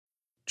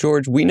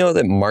George, we know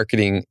that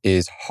marketing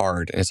is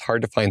hard and it's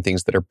hard to find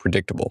things that are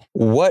predictable.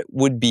 What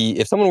would be,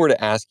 if someone were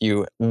to ask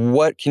you,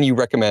 what can you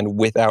recommend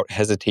without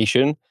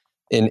hesitation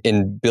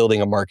in building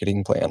a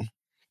marketing plan?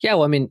 Yeah,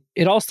 well, I mean,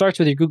 it all starts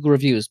with your Google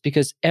reviews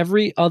because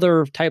every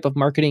other type of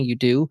marketing you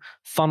do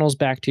funnels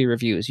back to your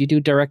reviews. You do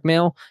direct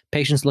mail,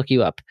 patients look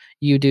you up.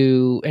 You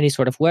do any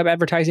sort of web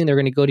advertising, they're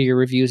going to go to your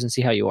reviews and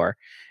see how you are.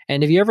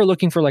 And if you're ever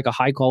looking for like a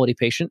high quality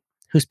patient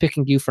who's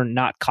picking you for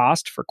not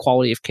cost, for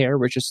quality of care,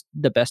 which is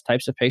the best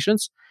types of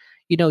patients,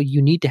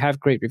 you need to have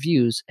great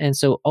reviews. And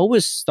so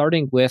always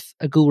starting with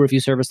a Google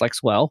review service like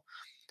Swell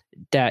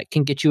that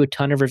can get you a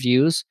ton of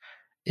reviews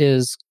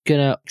is going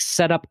to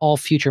set up all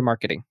future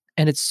marketing.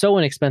 And it's so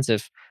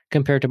inexpensive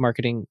compared to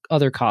marketing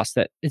other costs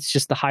that it's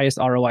just the highest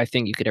ROI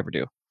thing you could ever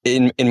do.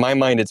 In my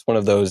mind, it's one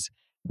of those,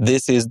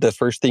 this is the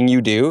first thing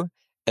you do,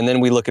 and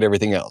then we look at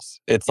everything else.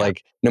 It's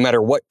like, no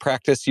matter what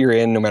practice you're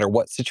in, no matter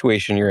what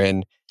situation you're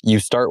in, you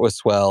start with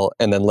Swell,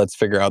 and then let's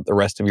figure out the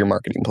rest of your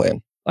marketing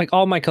plan. Like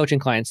all my coaching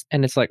clients,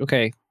 and it's like,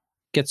 okay,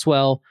 get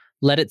Swell,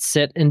 let it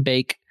sit and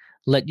bake,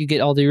 let you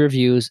get all the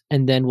reviews,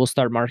 and then we'll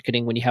start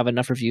marketing when you have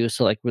enough reviews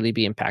to like really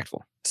be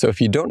impactful. So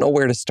if you don't know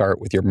where to start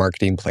with your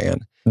marketing plan,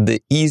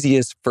 the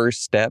easiest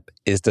first step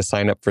is to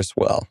sign up for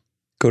Swell.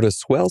 Go to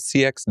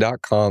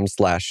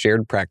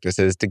swellcx.com/shared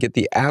practices to get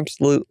the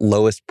absolute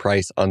lowest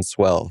price on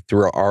Swell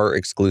through our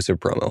exclusive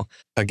promo.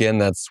 Again,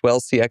 that's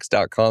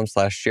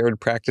swellcx.com/shared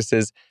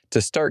practices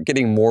to start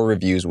getting more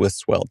reviews with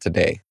Swell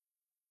today.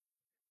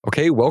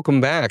 Okay,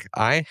 welcome back.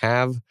 I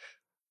have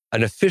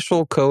an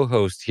official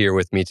co-host here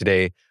with me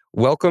today.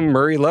 Welcome,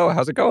 Murray Lowe.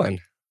 How's it going?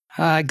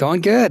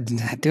 Going good.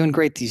 Doing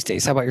great these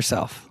days. How about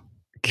yourself?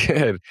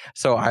 Good.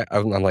 So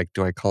I'm like,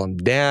 do I call him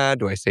Dad?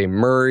 Do I say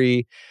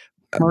Murray?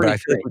 Murray, but I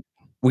feel like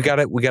we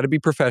got to be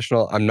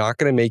professional. I'm not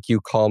going to make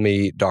you call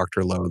me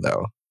Dr. Lowe,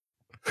 though.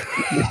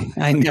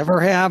 I never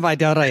have. I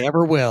doubt I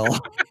ever will.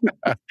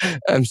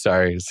 I'm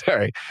sorry.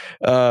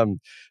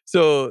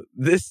 So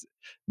this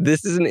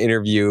is an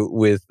interview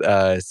with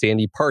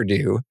Sandy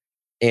Pardue,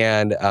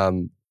 and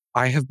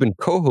I have been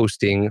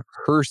co-hosting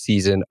her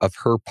season of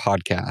her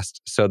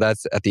podcast. So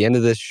that's at the end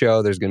of this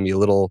show. There's going to be a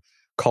little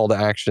call to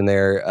action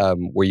there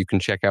where you can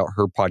check out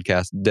her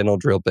podcast, Dental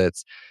Drill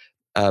Bits.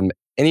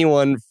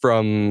 Anyone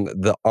from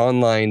the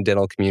online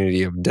dental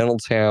community of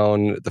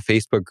Dentaltown, the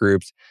Facebook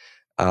groups,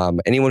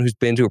 anyone who's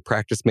been to a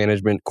practice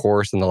management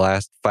course in the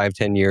last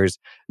 5-10 years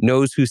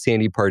knows who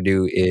Sandy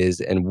Pardue is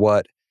and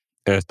what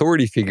an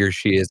authority figure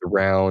she is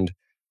around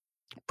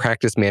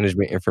practice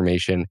management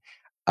information.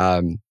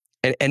 And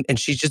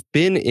she's just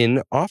been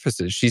in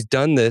offices. She's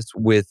done this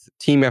with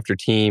team after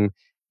team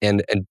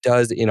and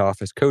does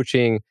in-office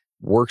coaching,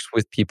 works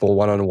with people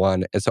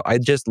one-on-one. And so I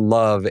just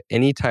love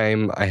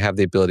anytime I have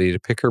the ability to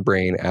pick her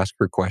brain, ask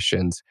her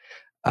questions.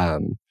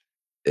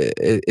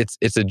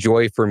 It's a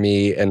joy for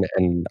me, and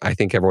I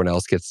think everyone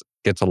else gets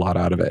a lot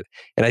out of it.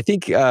 And I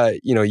think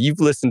you've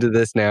listened to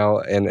this now,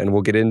 and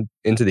we'll get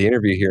into the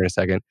interview here in a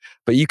second.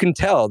 But you can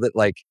tell that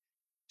like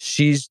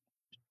she's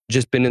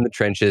just been in the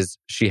trenches.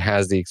 She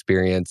has the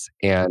experience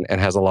and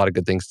has a lot of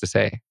good things to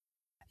say.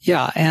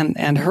 Yeah,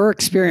 and her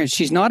experience,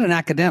 she's not an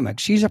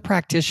academic. She's a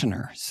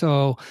practitioner.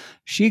 So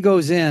she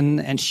goes in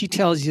and she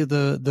tells you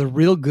the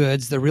real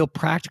goods, the real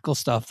practical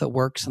stuff that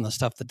works and the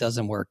stuff that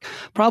doesn't work.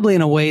 Probably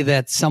in a way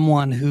that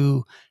someone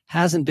who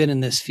hasn't been in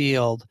this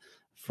field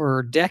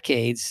for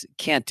decades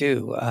can't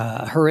do.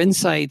 Her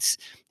insights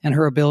and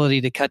her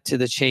ability to cut to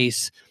the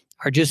chase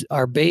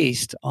are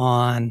based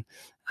on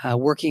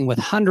working with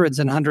hundreds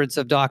and hundreds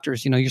of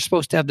doctors. You're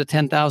supposed to have the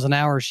 10,000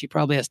 hours. She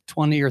probably has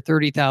 20 or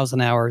 30,000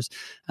 hours.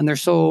 And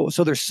there's so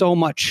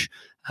much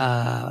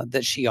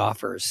that she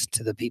offers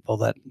to the people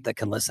that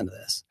can listen to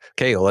this.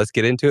 Okay, well, let's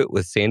get into it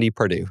with Sandy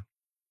Pardue.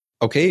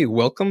 Okay,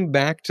 welcome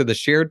back to the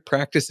Shared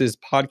Practices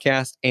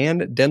podcast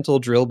and Dental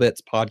Drill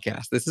Bits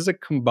podcast. This is a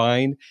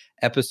combined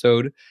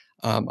episode.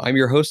 I'm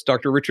your host,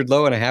 Dr. Richard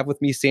Lowe, and I have with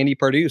me Sandy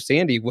Pardue.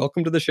 Sandy,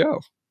 welcome to the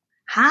show.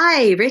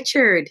 Hi,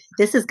 Richard.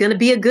 This is going to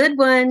be a good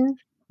one.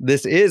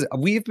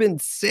 We've been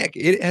sick.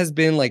 It has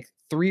been like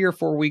 3 or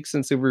 4 weeks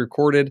since we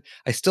recorded.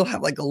 I still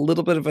have like a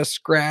little bit of a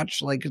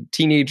scratch, like a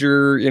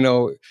teenager,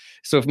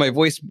 so if my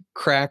voice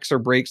cracks or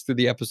breaks through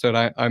the episode,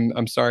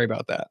 I'm sorry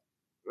about that.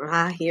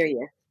 I hear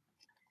you.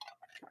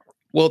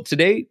 Well,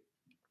 today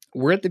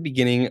we're at the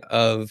beginning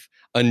of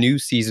a new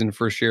season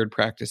for Shared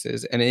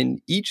Practices. And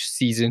in each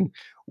season,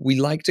 we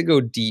like to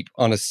go deep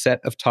on a set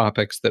of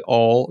topics that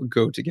all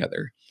go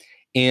together.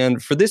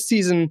 And for this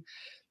season,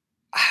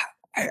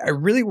 I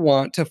really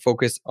want to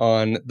focus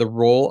on the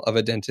role of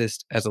a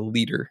dentist as a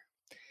leader.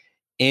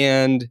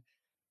 And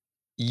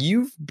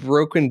you've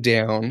broken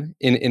down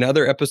in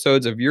other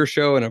episodes of your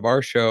show and of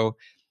our show,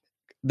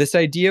 this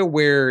idea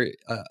where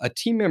a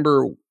team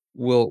member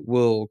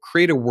will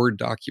create a Word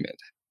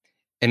document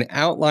and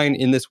outline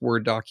in this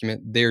Word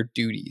document their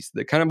duties.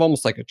 They're kind of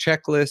almost like a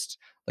checklist,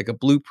 like a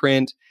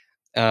blueprint,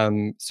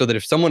 so that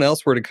if someone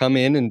else were to come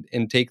in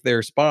and take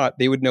their spot,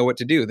 they would know what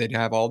to do. They'd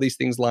have all these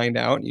things lined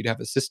out, and you'd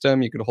have a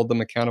system. You could hold them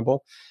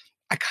accountable.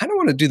 I kind of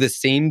want to do the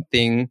same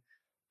thing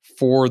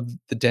for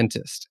the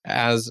dentist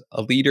as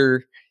a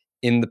leader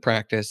in the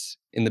practice,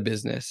 in the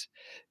business,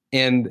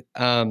 and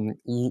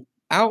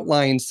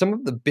outline some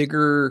of the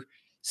bigger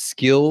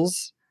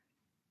skills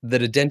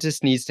that a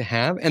dentist needs to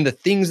have and the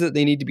things that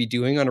they need to be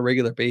doing on a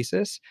regular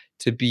basis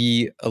to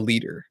be a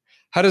leader.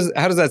 How does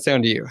that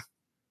sound to you?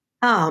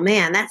 Oh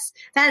man,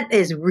 that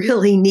is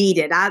really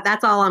needed.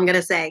 That's all I'm going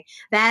to say.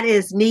 That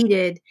is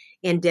needed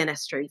in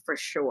dentistry for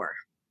sure.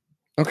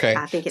 Okay.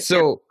 I think it's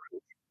So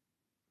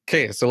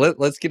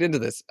let's get into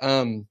this.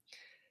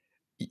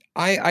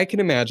 I can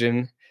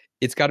imagine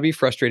it's got to be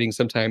frustrating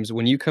sometimes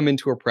when you come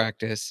into a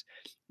practice,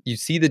 you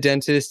see the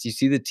dentist, you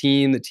see the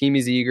team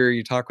is eager,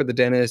 you talk with the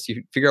dentist,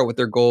 you figure out what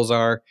their goals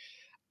are.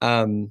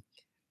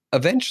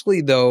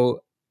 Eventually,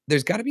 though,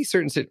 there's got to be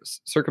certain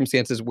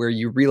circumstances where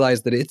you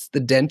realize that it's the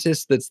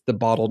dentist that's the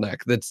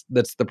bottleneck,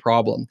 that's the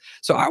problem.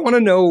 So I want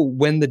to know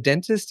when the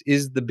dentist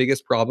is the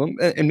biggest problem,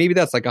 and maybe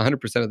that's like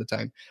 100% of the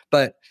time.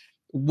 But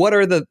what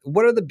are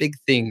the big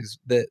things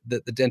that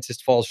the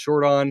dentist falls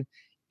short on,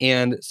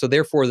 and so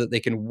therefore that they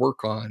can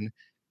work on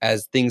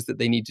as things that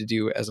they need to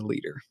do as a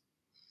leader?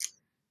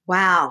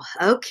 Wow.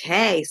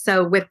 Okay.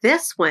 So with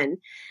this one,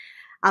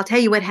 I'll tell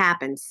you what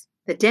happens.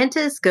 The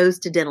dentist goes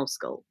to dental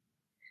school,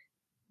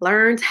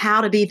 learns how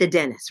to be the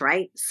dentist,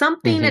 right?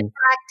 Something Mm-hmm.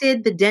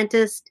 attracted the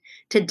dentist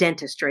to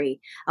dentistry.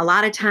 A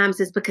lot of times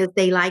it's because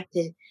they like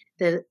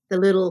the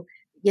little,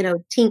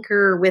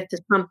 tinker with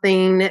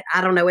something.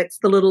 I don't know, it's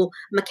the little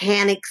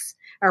mechanics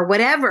or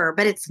whatever,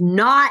 but it's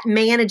not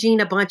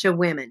managing a bunch of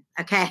women.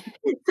 Okay.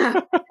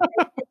 So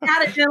it's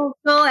out of dental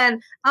school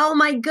and oh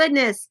my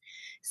goodness.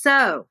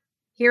 So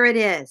here it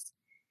is.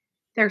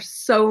 There's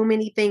so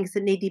many things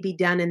that need to be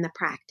done in the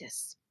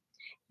practice.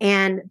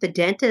 And the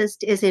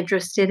dentist is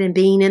interested in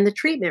being in the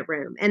treatment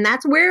room. And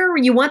that's where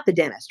you want the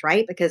dentist,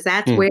 right? Because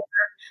that's where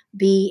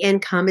the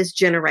income is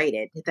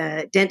generated.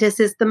 The dentist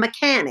is the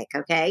mechanic,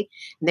 okay?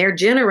 And they're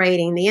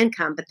generating the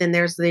income. But then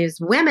there's these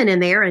women in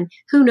there and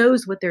who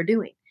knows what they're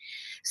doing.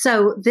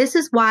 So this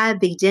is why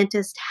the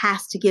dentist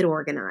has to get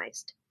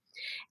organized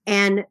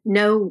and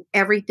know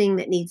everything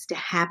that needs to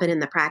happen in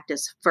the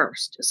practice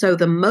first. So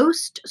the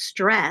most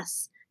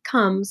stress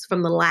comes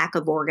from the lack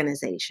of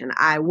organization.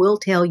 I will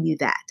tell you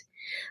that.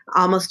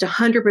 Almost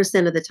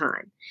 100% of the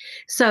time.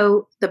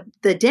 So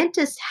the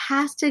dentist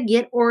has to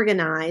get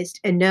organized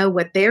and know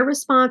what they're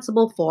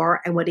responsible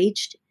for and what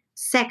each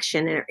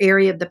section or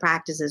area of the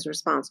practice is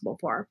responsible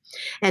for.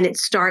 And it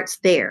starts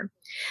there.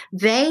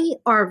 They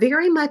are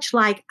very much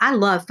like, I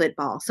love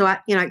football. So,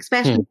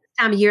 especially this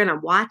time of year, and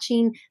I'm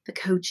watching the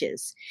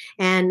coaches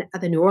and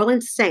the New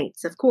Orleans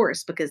Saints, of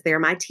course, because they're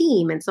my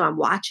team. And so I'm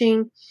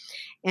watching.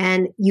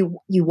 And you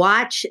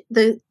watch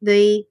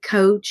the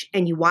coach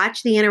and you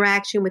watch the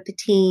interaction with the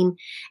team,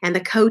 and the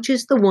coach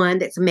is the one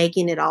that's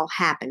making it all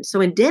happen.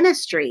 So in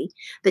dentistry,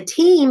 the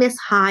team is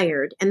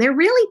hired and they're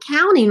really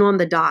counting on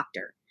the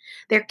doctor.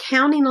 They're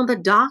counting on the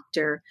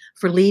doctor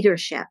for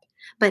leadership.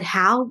 But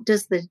how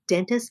does the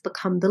dentist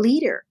become the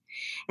leader?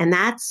 And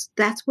that's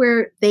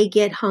where they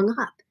get hung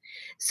up.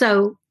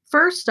 So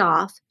first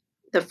off,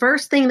 the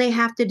first thing they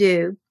have to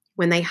do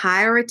when they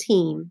hire a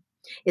team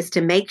is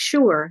to make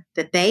sure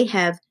that they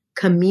have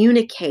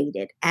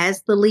communicated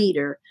as the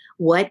leader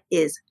what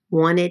is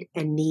wanted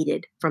and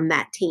needed from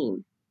that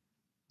team.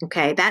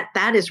 Okay,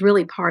 that is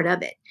really part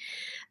of it.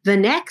 The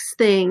next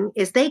thing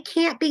is they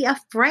can't be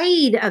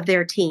afraid of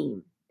their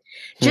team.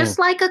 Just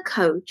like a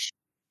coach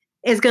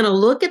is going to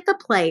look at the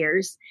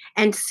players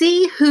and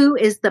see who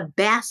is the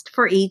best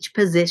for each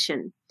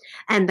position.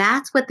 And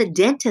that's what the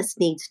dentist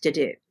needs to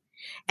do.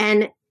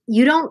 And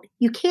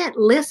you can't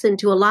listen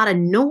to a lot of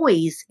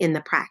noise in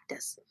the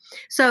practice.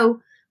 So,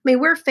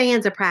 we're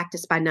fans of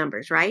practice by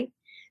numbers, right?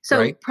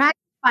 So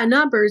practice by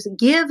numbers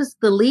gives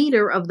the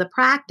leader of the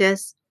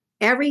practice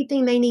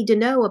everything they need to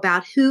know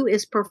about who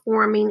is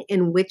performing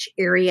in which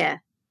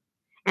area.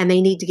 And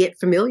they need to get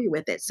familiar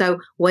with it. So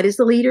what does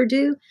the leader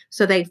do?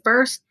 So they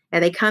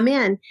come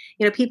in,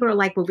 people are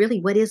like, well,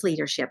 really, what is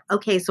leadership?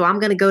 Okay, so I'm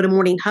going to go to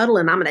morning huddle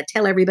and I'm going to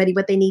tell everybody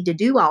what they need to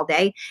do all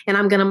day. And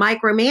I'm going to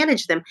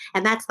micromanage them.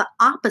 And that's the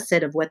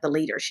opposite of what the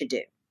leader should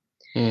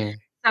do.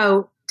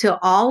 So to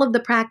all of the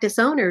practice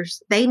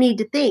owners, they need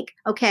to think,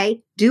 okay,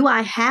 do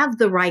I have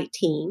the right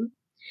team?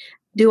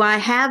 Do I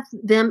have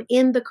them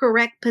in the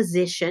correct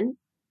position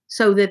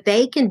so that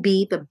they can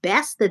be the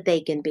best that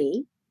they can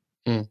be?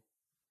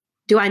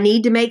 Do I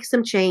need to make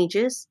some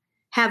changes?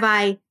 Have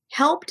I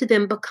helped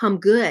them become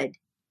good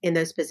in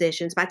those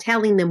positions by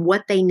telling them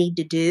what they need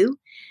to do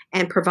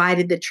and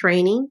provided the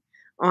training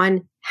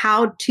on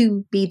how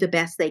to be the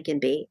best they can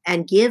be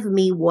and give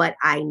me what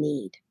I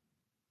need?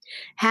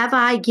 Have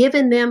I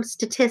given them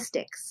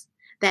statistics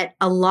that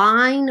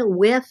align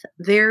with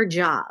their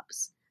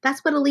jobs?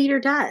 That's what a leader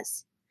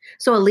does.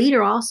 So a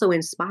leader also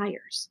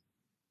inspires.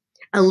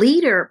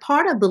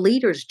 Part of the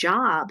leader's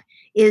job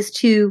is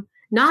to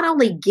not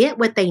only get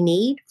what they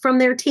need from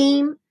their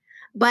team,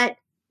 but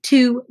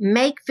to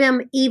make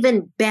them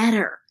even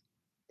better.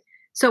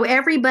 So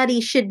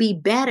everybody should be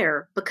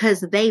better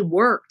because they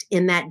worked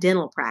in that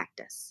dental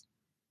practice.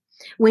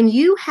 When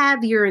you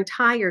have your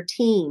entire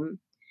team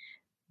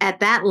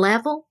at that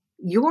level,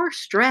 your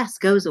stress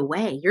goes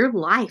away. Your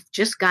life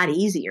just got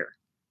easier.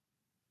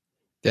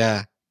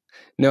 Yeah.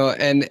 No,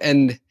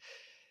 and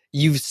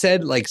you've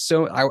said like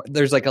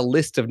there's like a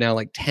list of now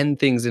like 10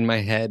 things in my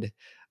head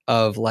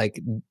of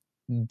like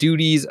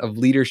duties of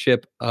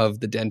leadership of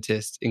the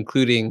dentist,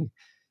 including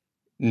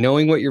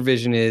knowing what your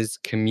vision is,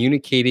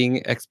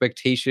 communicating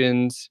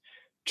expectations,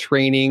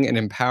 training and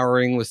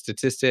empowering with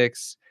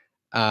statistics,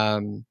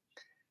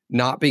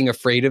 not being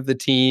afraid of the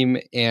team.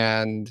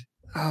 And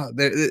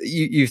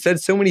you said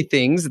so many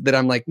things that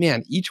I'm like,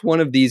 man, each one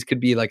of these could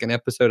be like an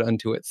episode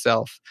unto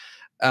itself.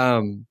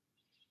 I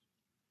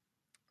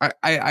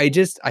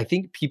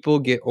think people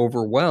get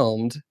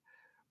overwhelmed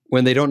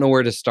when they don't know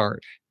where to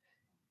start.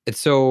 And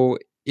so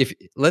if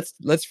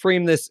let's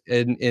frame this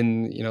in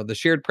the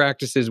shared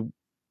practices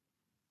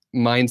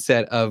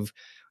mindset of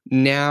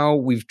now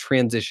we've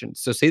transitioned.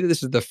 So say that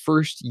this is the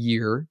first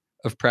year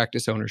of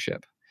practice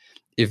ownership.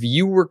 If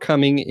you were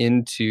coming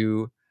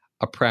into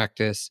a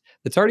practice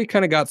that's already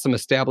kind of got some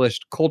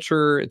established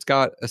culture, it's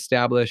got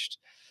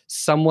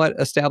somewhat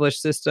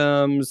established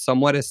systems,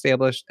 somewhat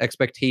established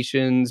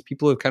expectations,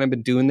 people have kind of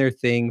been doing their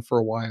thing for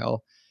a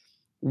while,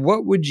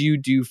 what would you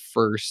do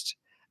first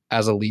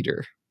as a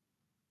leader?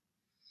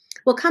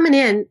 Well, coming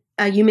in,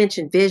 you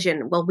mentioned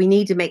vision. Well, we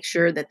need to make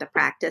sure that the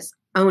practice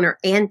owner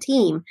and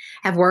team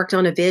have worked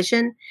on a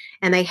vision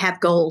and they have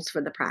goals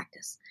for the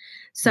practice.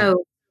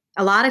 So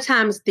a lot of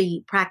times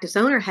the practice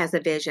owner has a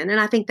vision, and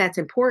I think that's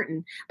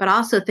important, but I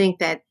also think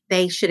that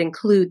they should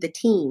include the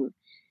team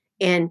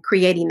in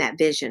creating that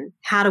vision.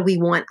 How do we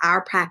want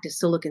our practice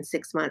to look in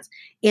 6 months,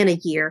 in a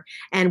year?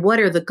 And what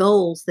are the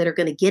goals that are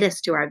going to get us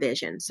to our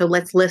vision? So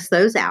let's list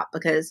those out,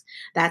 because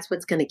that's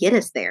what's going to get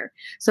us there.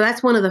 So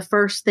that's one of the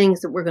first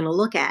things that we're going to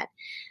look at.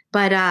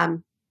 But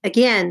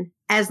again,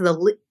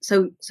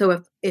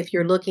 if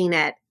you're looking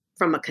at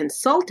from a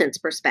consultant's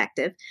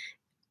perspective,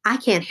 I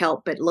can't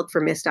help but look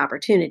for missed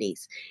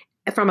opportunities.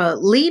 From a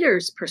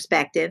leader's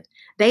perspective,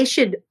 they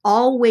should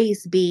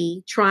always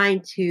be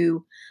trying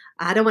to,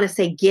 I don't want to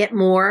say get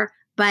more,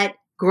 but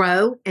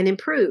grow and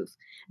improve.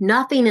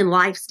 Nothing in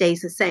life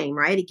stays the same,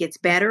 right? It gets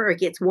better or it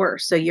gets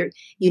worse. So you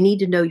need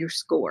to know your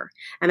score.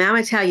 I mean, I'm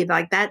going to tell you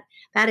like that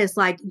is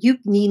like you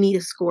need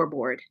a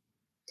scoreboard.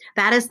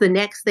 That is the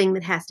next thing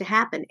that has to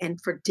happen. And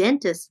for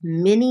dentists,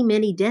 many,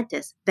 many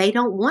dentists, they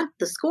don't want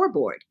the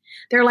scoreboard.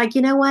 They're like,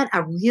 you know what? I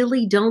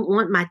really don't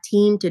want my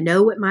team to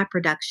know what my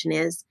production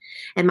is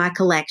and my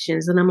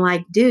collections. And I'm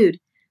like, dude,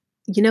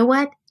 you know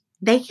what?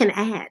 They can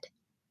add.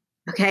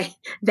 Okay.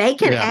 They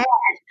can add,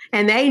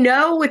 and they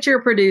know what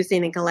you're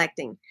producing and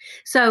collecting.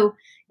 So,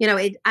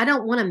 I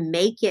don't want to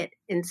make it.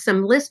 And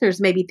some listeners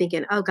may be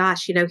thinking, oh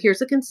gosh,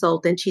 here's a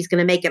consultant. She's going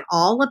to make it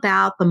all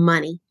about the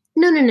money.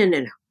 No.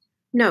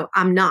 No,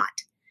 I'm not.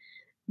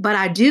 But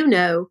I do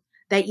know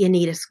that you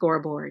need a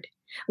scoreboard.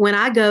 When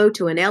I go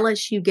to an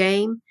LSU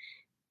game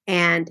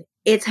and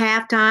it's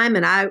halftime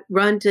and I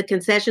run to the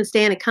concession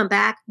stand and come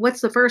back,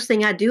 what's the first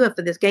thing I do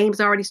after this game's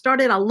already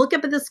started? I'll look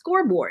up at the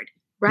scoreboard,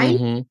 right?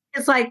 Mm-hmm.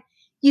 It's like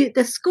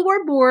the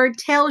scoreboard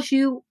tells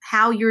you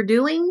how you're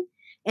doing.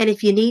 And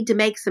if you need to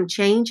make some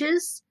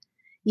changes,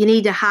 you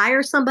need to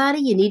hire somebody,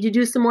 you need to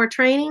do some more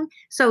training.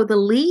 So the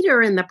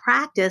leader in the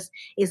practice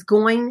is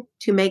going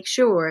to make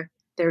sure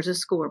there's a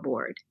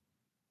scoreboard.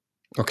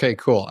 Okay,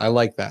 cool. I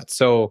like that.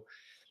 So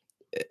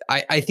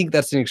I think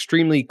that's an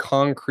extremely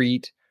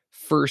concrete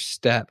first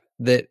step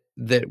that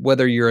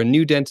whether you're a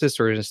new dentist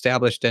or an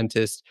established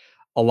dentist,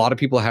 a lot of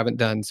people haven't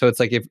done. So it's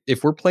like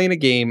if we're playing a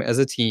game as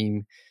a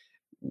team,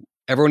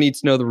 everyone needs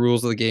to know the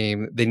rules of the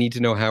game. They need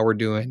to know how we're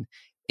doing.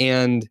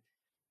 And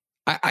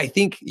I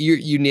think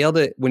you nailed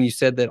it when you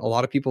said that a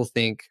lot of people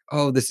think,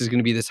 oh, this is going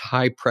to be this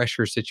high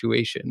pressure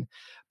situation.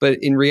 But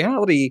in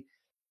reality,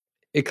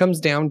 it comes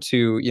down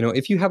to,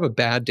 if you have a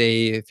bad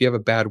day, if you have a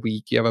bad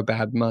week, you have a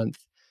bad month,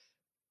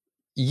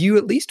 you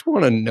at least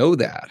want to know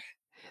that.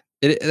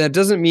 That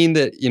doesn't mean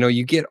that,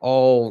 you get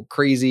all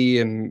crazy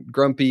and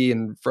grumpy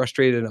and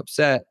frustrated and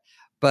upset,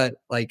 but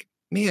like,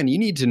 man, you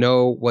need to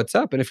know what's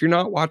up. And if you're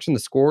not watching the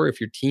score, if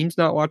your team's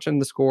not watching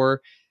the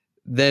score,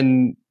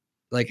 then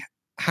like,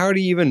 how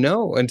do you even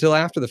know until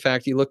after the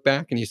fact? You look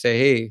back and you say,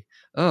 hey,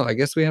 oh, I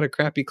guess we had a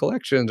crappy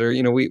collections, or,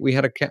 we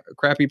had a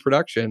crappy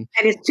production.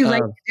 And it's too late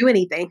to do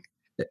anything.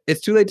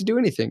 It's too late to do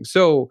anything.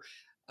 So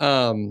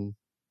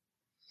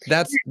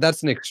that's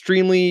an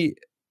extremely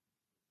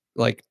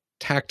like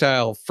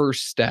tactile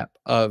first step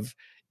of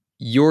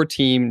your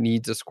team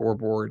needs a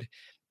scoreboard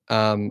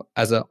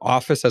as an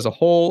office as a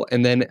whole,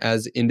 and then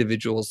as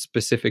individuals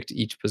specific to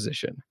each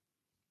position.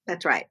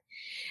 That's right.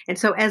 And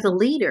so as a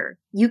leader,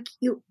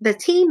 the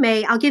team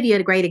I'll give you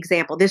a great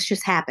example. This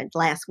just happened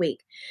last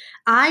week.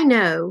 I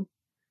know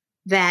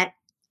that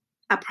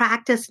a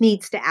practice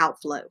needs to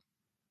outflow.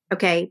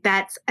 Okay.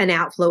 That's an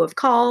outflow of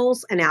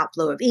calls, an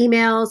outflow of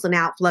emails, an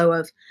outflow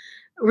of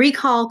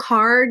recall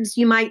cards.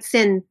 You might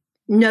send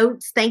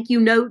notes, thank you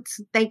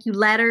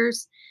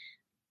letters,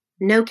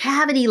 no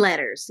cavity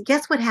letters.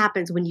 Guess what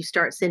happens when you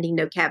start sending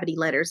no cavity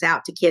letters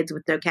out to kids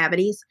with no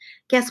cavities?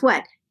 Guess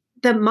what?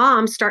 the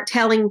moms start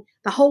telling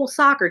the whole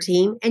soccer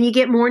team, and you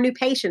get more new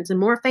patients and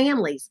more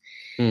families.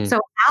 So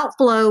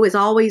outflow is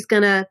always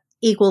going to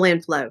equal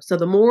inflow. So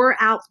the more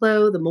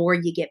outflow, the more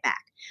you get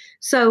back.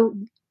 So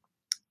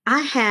I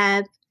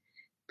have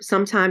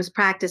sometimes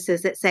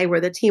practices that say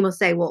where the team will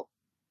say, well,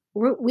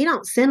 we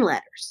don't send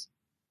letters.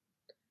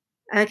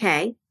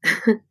 Okay.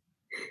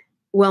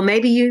 Well,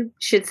 maybe you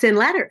should send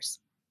letters.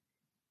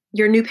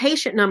 Your new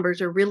patient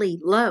numbers are really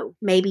low.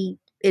 Maybe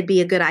it'd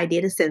be a good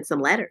idea to send some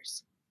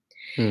letters.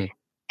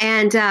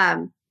 And,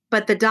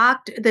 but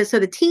so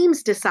the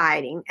team's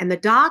deciding, and the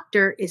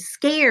doctor is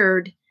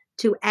scared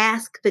to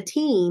ask the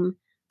team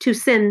to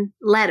send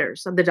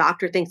letters. So the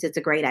doctor thinks it's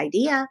a great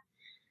idea.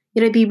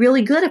 It'd be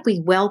really good if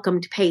we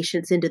welcomed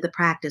patients into the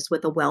practice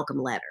with a welcome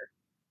letter.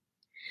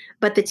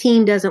 But the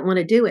team doesn't want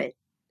to do it.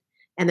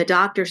 And the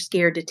doctor's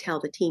scared to tell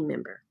the team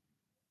member.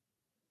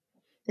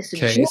 This is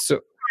just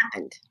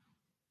happened.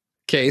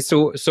 Okay,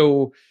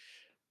 so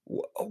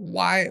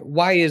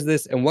why is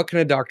this, and what can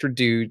a doctor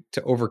do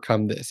to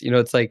overcome this?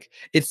 It's like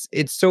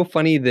it's so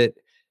funny that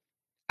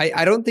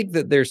I don't think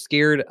that they're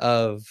scared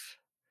of,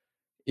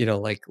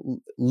 like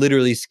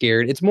literally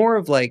scared. It's more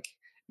of like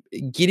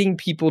getting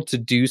people to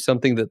do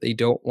something that they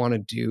don't want to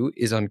do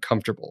is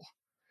uncomfortable.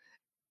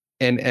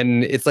 And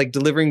it's like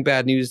delivering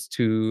bad news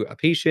to a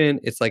patient.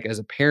 It's like as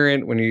a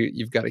parent when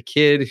you've got a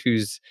kid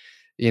who's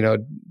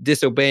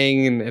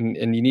disobeying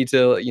and you need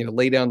to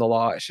lay down the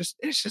law.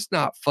 It's just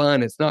not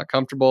fun. It's not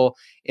comfortable.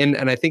 And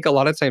I think a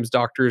lot of times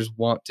doctors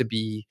want to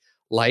be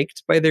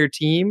liked by their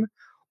team,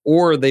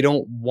 or they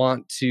don't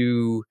want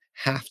to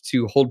have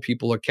to hold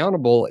people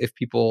accountable if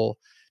people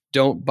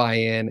don't buy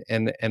in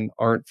and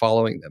aren't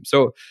following them.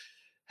 So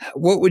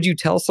what would you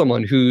tell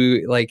someone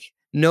who like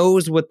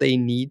knows what they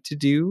need to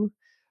do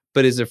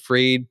but is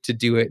afraid to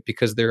do it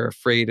because they're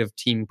afraid of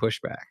team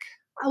pushback?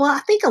 Well, I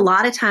think a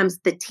lot of times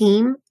the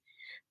team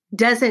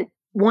doesn't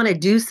want to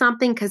do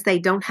something because they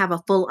don't have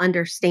a full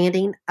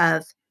understanding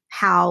of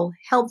how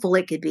helpful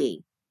it could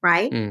be,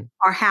 right?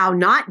 Or how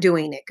not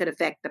doing it could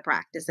affect the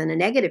practice in a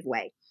negative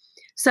way.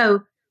 So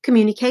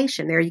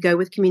communication, there you go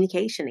with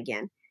communication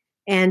again,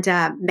 and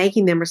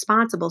making them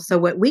responsible. So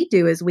what we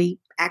do is we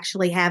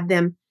actually have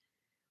them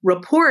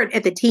report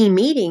at the team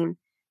meeting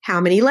how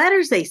many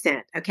letters they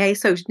sent. Okay,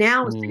 so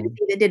now Susie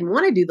that didn't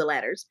want to do the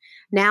letters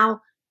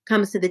now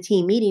comes to the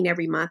team meeting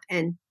every month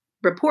and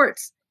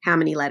reports how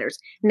many letters.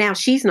 Now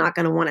she's not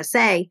going to want to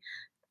say,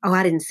 oh,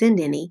 I didn't send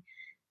any.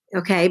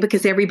 Okay,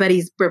 because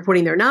everybody's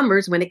reporting their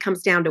numbers. When it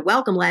comes down to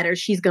welcome letters,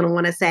 she's going to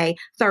want to say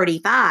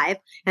 35,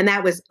 and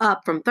that was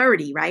up from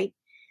 30, right?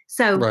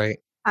 So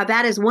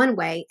that is one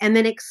way. And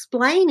then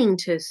explaining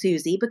to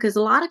Susie, because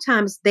a lot of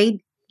times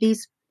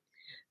these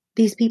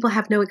people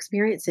have no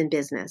experience in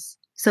business.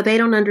 So they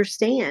don't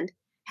understand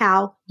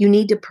how you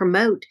need to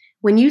promote.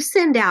 When you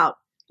send out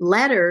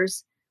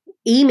letters,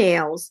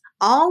 emails,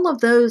 all of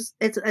those,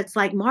 it's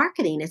like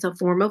marketing. It's a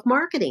form of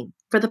marketing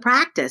for the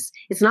practice.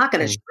 It's not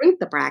going to shrink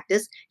the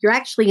practice. You're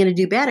actually going to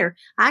do better.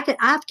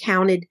 I've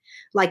counted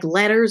like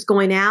letters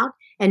going out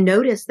and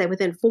noticed that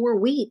within 4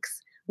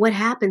 weeks, what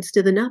happens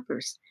to the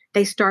numbers?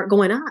 They start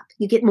going up.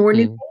 You get more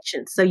new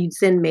patients. So you'd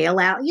send mail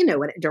out,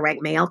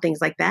 direct mail, things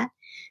like that.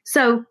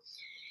 So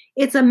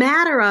it's a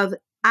matter of,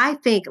 I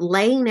think,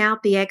 laying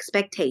out the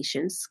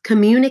expectations,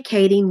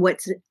 communicating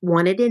what's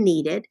wanted and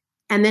needed,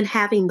 and then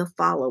having the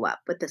follow-up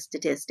with the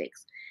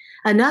statistics.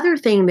 Another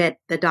thing that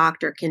the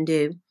doctor can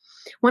do,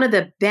 one of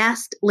the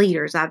best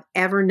leaders I've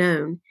ever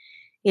known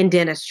in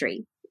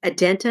dentistry, a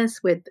dentist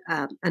with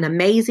an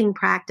amazing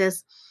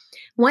practice,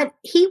 what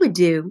he would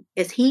do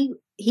is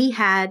he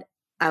had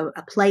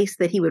a place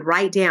that he would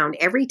write down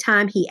every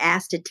time he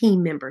asked a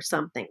team member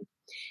something.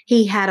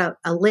 He had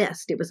a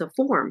list. It was a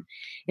form,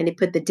 and he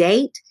put the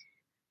date,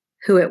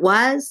 who it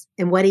was,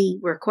 and what he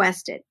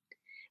requested.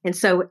 And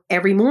so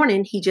every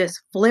morning he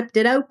just flipped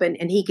it open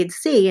and he could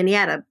see, and he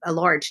had a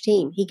large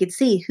team, he could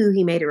see who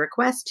he made a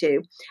request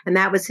to. And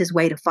that was his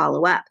way to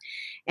follow up.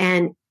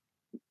 And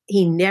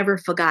he never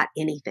forgot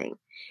anything.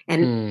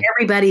 And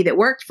everybody that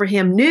worked for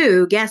him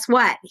knew, guess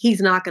what?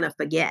 He's not going to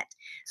forget.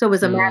 So it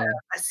was a matter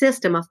of a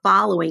system of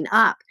following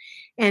up.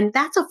 And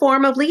that's a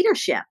form of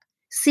leadership.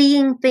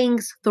 Seeing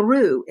things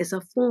through is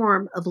a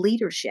form of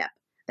leadership.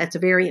 That's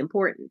very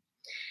important.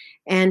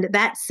 And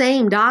that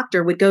same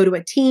doctor would go to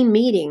a team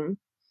meeting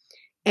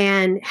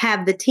and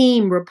have the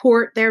team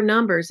report their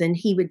numbers, and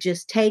he would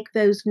just take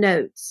those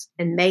notes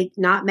and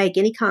not make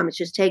any comments,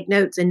 just take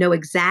notes and know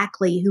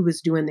exactly who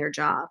was doing their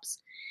jobs.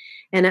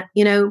 And,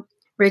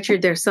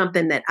 Richard, there's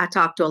something that I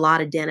talk to a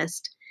lot of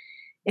dentists,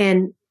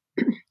 and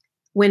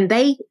when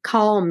they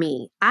call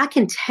me, I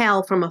can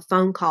tell from a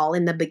phone call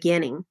in the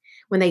beginning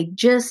when they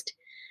just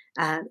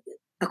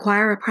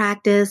acquire a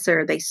practice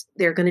or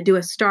they're going to do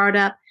a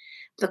startup,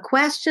 the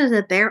questions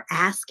that they're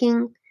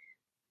asking,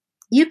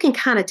 you can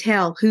kind of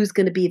tell who's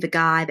going to be the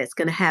guy that's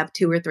going to have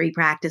 2 or 3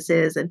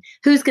 practices and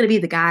who's going to be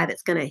the guy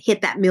that's going to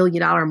hit that $1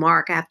 million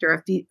mark after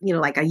a few,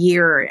 like a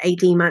year or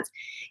 18 months.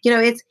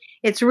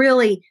 It's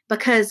really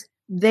because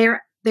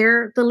they're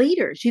the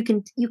leaders. You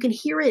can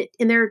hear it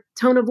in their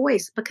tone of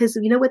voice because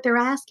you know what they're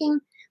asking?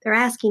 They're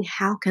asking,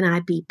 how can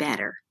I be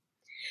better?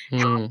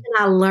 How Mm. can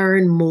I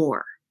learn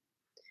more?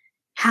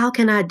 How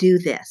can I do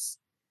this?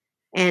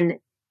 And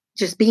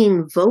just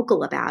being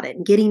vocal about it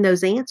and getting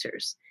those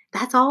answers.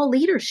 That's all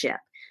leadership.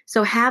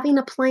 So having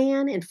a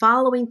plan and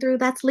following through,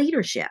 that's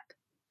leadership,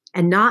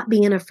 and not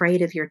being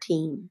afraid of your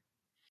team.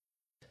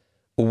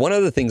 One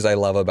of the things I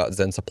love about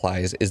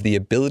ZenSupplies is the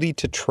ability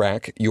to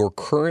track your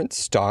current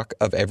stock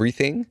of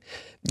everything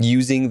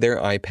using their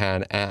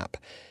iPad app.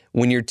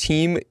 When your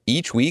team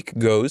each week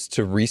goes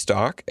to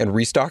restock, and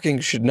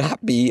restocking should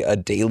not be a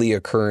daily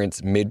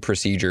occurrence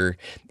mid-procedure,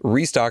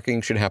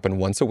 restocking should happen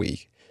once a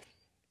week.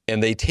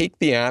 And they take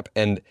the app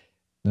and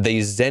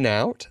they zen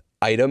out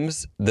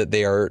items that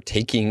they are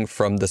taking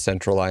from the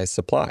centralized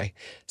supply.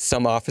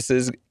 Some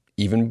offices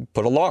even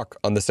put a lock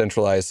on the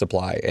centralized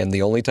supply, and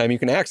the only time you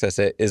can access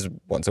it is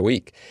once a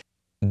week.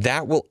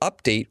 That will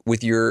update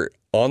with your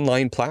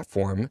online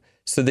platform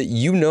so that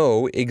you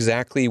know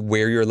exactly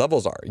where your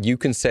levels are. You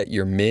can set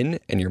your min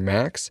and your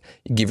max,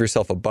 give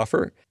yourself a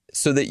buffer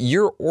so that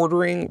you're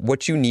ordering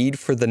what you need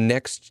for the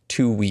next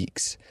 2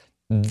 weeks.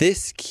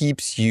 This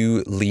keeps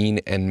you lean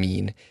and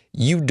mean.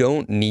 You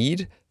don't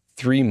need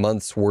 3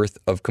 months worth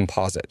of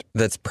composite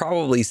that's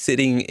probably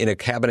sitting in a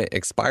cabinet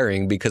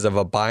expiring because of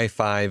a buy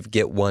 5,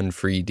 get 1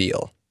 free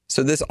deal.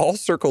 So this all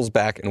circles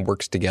back and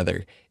works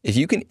together. If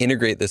you can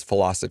integrate this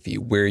philosophy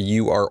where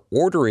you are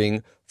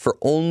ordering for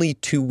only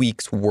 2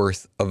 weeks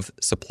worth of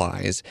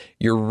supplies,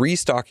 you're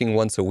restocking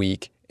once a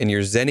week, and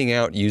you're zenning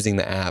out using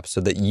the app so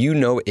that you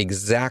know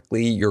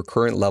exactly your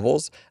current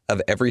levels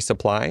of every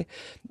supply,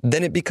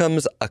 then it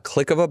becomes a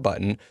click of a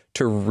button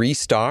to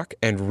restock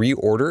and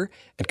reorder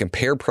and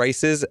compare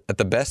prices at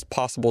the best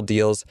possible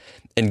deals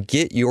and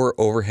get your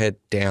overhead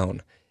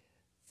down.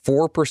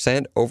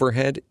 4%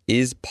 overhead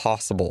is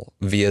possible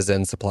via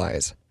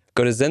ZenSupplies.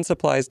 Go to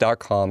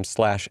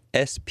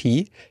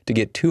zensupplies.com/SP to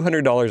get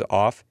 $200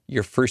 off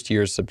your first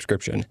year's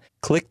subscription.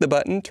 Click the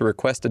button to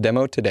request a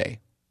demo today.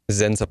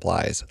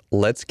 ZenSupplies.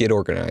 Let's get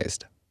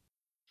organized.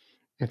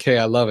 Okay,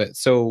 I love it.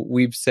 So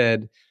we've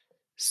said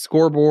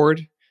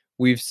scoreboard.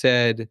 We've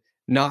said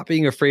not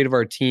being afraid of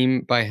our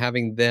team by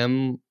having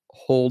them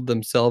hold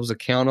themselves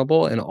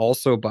accountable, and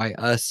also by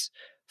us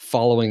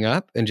following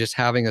up and just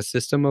having a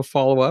system of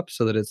follow-up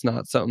so that it's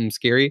not something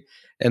scary.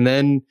 And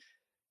then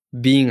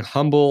being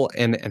humble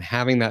and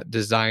having that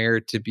desire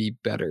to be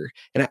better.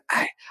 And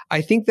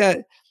I think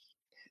that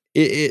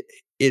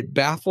it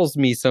baffles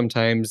me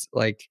sometimes.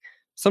 Like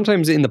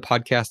sometimes in the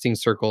podcasting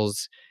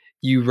circles,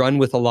 you run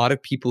with a lot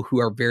of people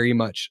who are very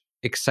much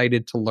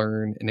excited to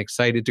learn and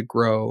excited to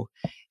grow.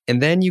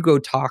 And then you go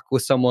talk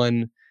with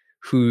someone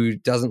who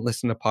doesn't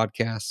listen to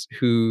podcasts,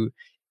 who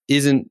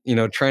isn't,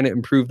 trying to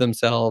improve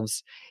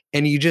themselves.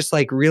 And you just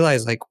like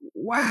realize like,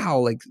 wow,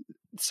 like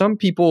some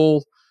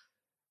people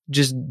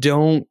just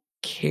don't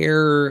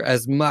care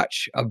as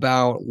much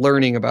about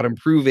learning, about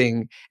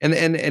improving. And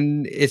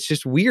it's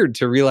just weird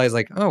to realize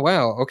like, oh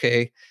wow,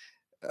 okay,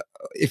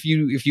 if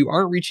you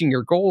aren't reaching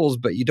your goals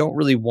but you don't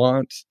really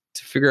want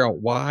to figure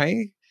out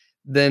why,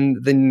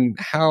 then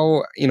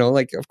how,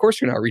 like of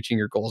course you're not reaching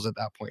your goals at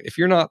that point. If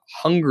you're not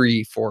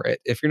hungry for it,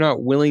 if you're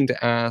not willing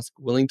to ask,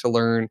 willing to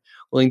learn,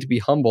 willing to be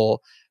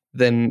humble,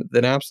 then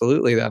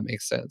absolutely that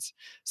makes sense.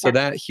 So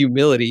that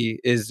humility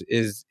is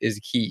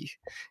key.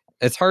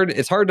 It's hard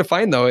to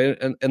find though,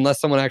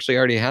 unless someone actually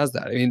already has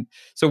that. I mean,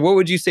 so what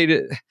would you say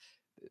to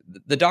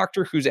the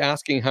doctor who's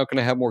asking, how can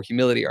I have more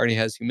humility, already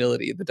has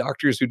humility? The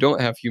doctors who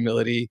don't have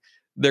humility,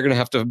 they're going to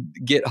have to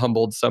get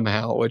humbled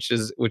somehow, which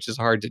is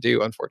hard to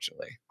do,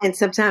 unfortunately. And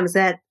sometimes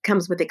that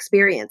comes with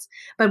experience.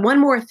 But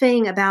one more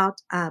thing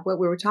about what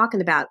we were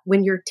talking about,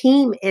 when your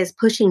team is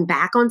pushing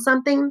back on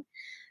something,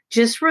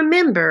 just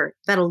remember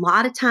that a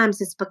lot of times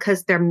it's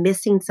because they're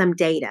missing some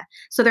data.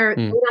 So they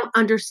don't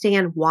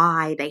understand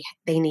why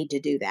they need to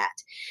do that.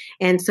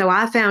 And so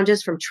I found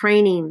just from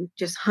training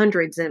just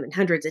hundreds and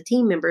hundreds of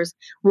team members,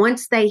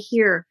 once they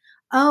hear,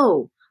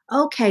 oh,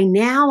 okay,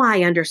 now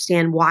I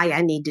understand why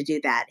I need to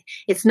do that.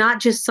 It's not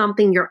just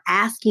something you're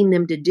asking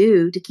them to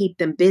do to keep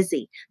them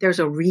busy. There's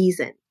a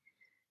reason.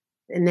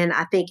 And then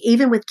I think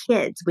even with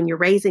kids, when you're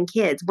raising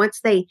kids, once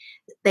they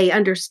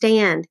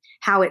understand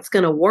how it's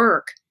going to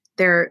work,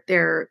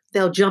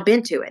 they'll jump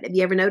into it. Have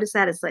you ever noticed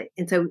that? It's like,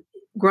 and so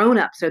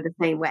grown-ups are the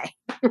same way.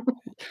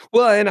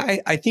 Well, and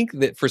I think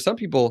that for some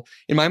people,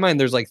 in my mind,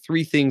 there's like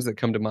 3 things that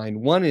come to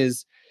mind. One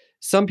is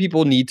some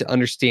people need to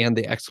understand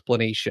the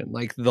explanation,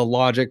 like the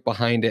logic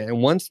behind it.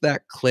 And once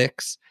that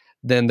clicks,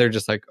 then they're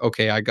just like,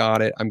 okay, I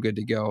got it. I'm good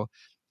to go.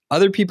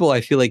 Other people,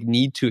 I feel like,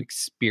 need to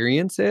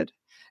experience it.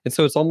 And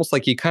so it's almost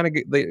like you kind of,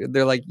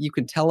 they're like, you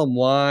can tell them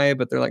why,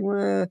 but they're like,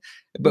 eh.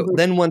 But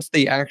then once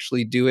they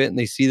actually do it and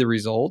they see the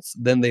results,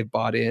 then they've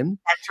bought in.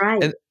 That's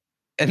right.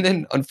 And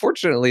then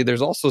unfortunately,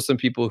 there's also some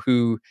people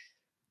who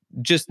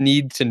just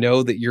need to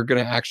know that you're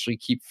going to actually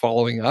keep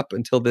following up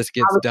until this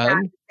gets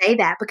done. Say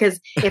that because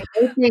if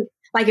they think,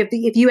 like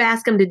if you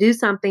ask them to do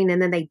something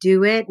and then they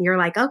do it and you're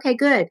like, okay,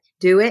 good,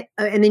 do it.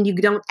 And then you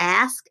don't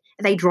ask,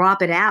 they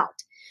drop it out.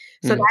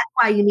 So that's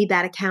why you need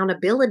that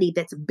accountability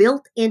that's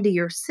built into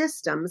your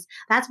systems.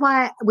 That's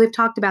why we've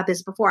talked about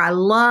this before. I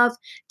love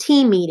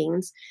team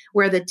meetings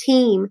where the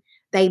team,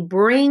 they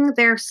bring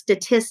their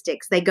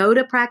statistics. They go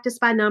to practice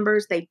by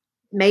numbers. They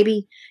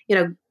maybe,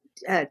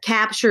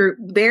 capture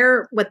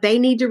what they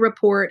need to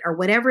report or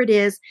whatever it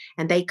is,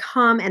 and they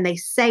come and they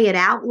say it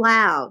out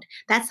loud.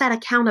 That's that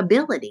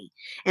accountability.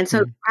 And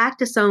so the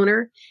practice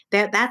owner,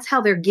 that's how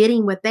they're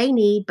getting what they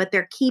need, but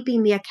they're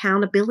keeping the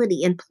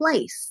accountability in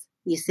place.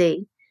 You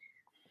see,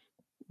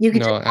 you can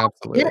No, just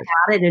absolutely. forget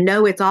about it and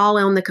know it's all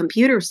on the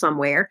computer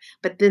somewhere,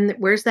 but then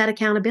where's that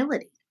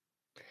accountability?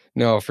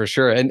 No, for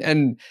sure.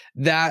 And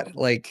that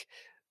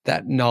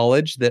that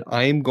knowledge that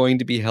I'm going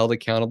to be held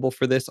accountable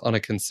for this on a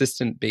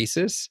consistent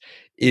basis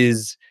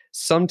is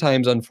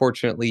sometimes,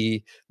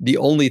 unfortunately, the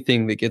only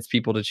thing that gets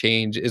people to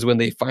change is when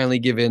they finally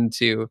give in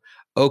to,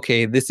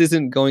 okay, this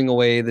isn't going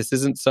away. This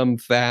isn't some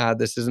fad.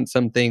 This isn't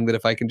something that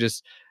if I can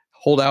just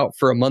hold out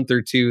for a month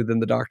or two, then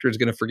the doctor is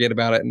going to forget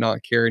about it and not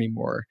care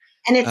anymore.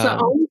 And it's the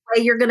only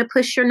way you're going to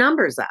push your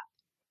numbers up.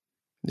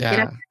 Yeah. If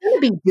you're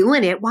going to be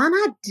doing it, why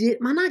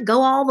not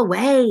go all the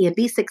way and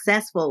be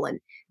successful and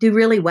do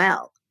really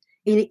well?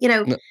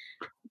 No.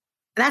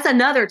 That's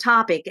another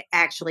topic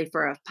actually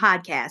for a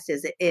podcast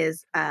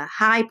is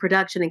high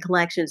production and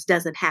collections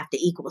doesn't have to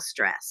equal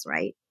stress,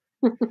 right?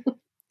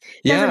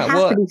 Yeah. Doesn't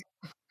have to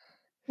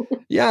be.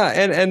 Yeah,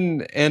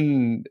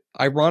 and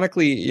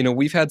ironically,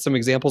 we've had some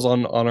examples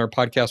on our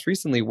podcast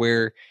recently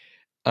where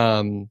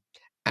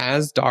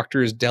as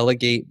doctors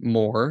delegate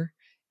more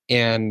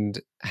and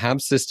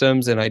have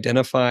systems and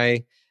identify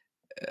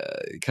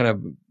kind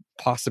of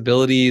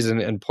possibilities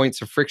and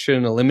points of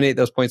friction, eliminate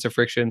those points of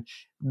friction,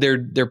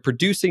 they're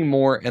producing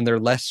more and they're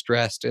less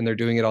stressed and they're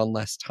doing it on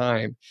less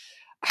time.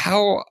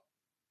 How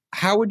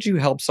would you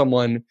help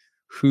someone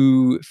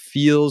who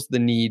feels the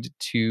need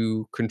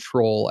to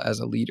control as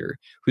a leader,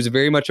 who's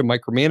very much a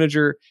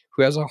micromanager,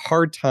 who has a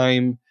hard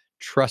time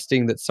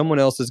trusting that someone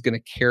else is going to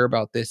care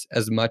about this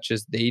as much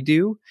as they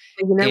do?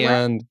 You know what?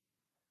 And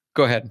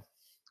go ahead.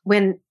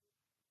 Do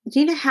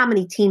you know how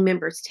many team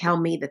members tell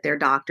me that their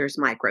doctors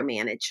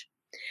micromanage?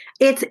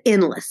 It's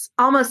endless.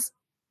 Almost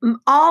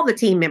all the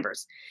team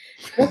members.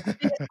 What's the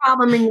biggest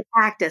problem in your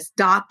practice?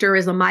 Doctor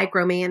is a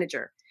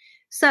micromanager.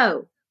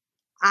 So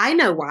I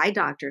know why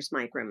doctors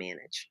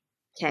micromanage.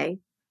 Okay.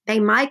 They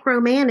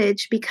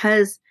micromanage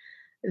because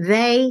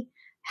they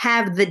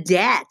have the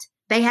debt.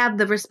 They have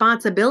the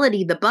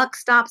responsibility. The buck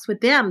stops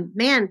with them.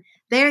 Man,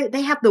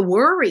 they have the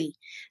worry.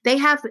 They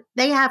have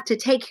to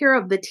take care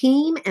of the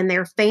team and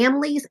their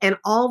families and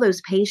all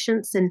those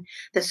patients and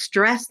the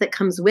stress that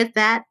comes with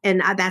that.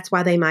 And that's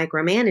why they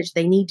micromanage.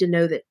 They need to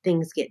know that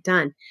things get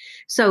done.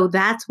 So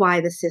that's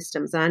why the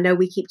systems. And I know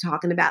we keep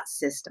talking about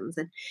systems,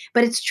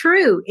 but it's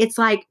true. It's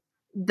like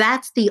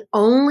that's the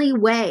only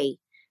way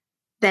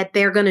that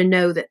they're going to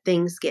know that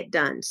things get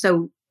done.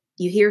 So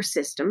you hear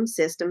systems,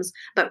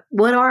 but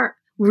what are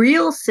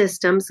real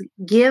systems?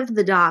 Give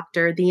the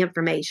doctor the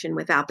information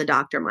without the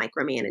doctor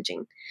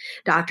micromanaging.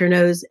 Doctor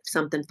knows if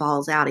something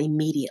falls out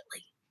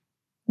immediately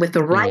with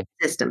the right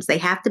systems. They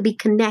have to be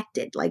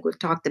connected, like we've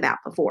talked about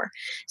before.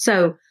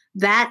 So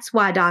that's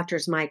why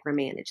doctors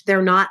micromanage.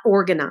 They're not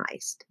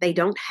organized. They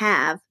don't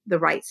have the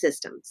right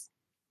systems.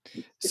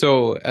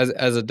 So as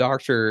a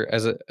doctor,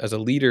 as a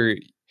leader,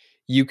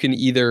 you can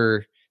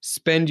either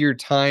spend your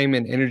time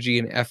and energy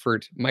and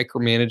effort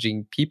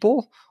micromanaging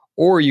people,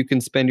 or you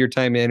can spend your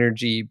time and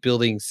energy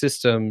building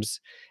systems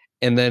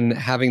and then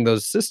having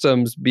those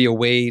systems be a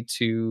way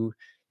to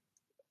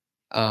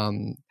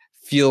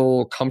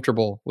feel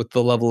comfortable with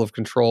the level of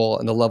control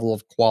and the level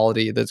of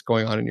quality that's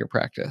going on in your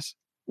practice.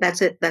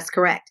 That's it. That's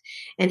correct.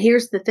 And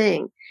here's the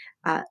thing.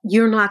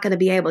 You're not going to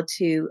be able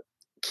to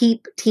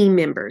keep team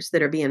members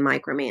that are being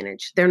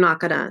micromanaged. They're not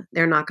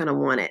gonna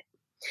want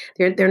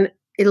it.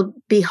 It'll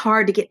be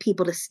hard to get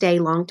people to stay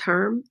long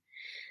term.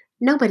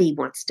 Nobody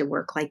wants to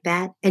work like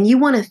that. And you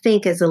want to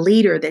think as a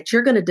leader that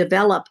you're going to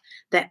develop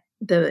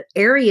the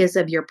areas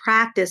of your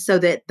practice so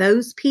that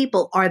those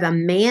people are the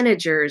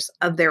managers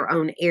of their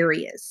own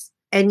areas.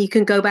 And you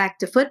can go back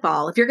to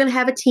football. If you're going to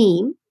have a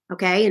team,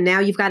 okay, and now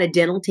you've got a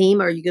dental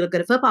team or you're going to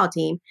get a football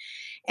team,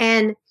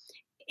 and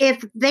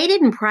if they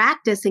didn't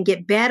practice and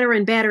get better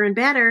and better and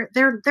better,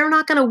 they're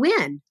not going to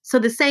win. So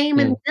the same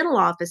in the dental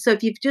office. So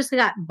if you've just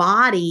got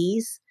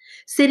bodies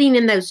sitting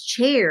in those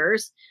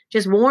chairs,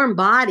 just warm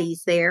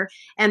bodies there,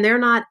 and they're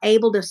not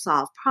able to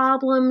solve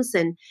problems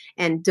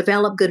and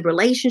develop good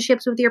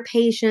relationships with your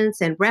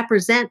patients and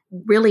represent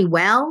really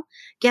well,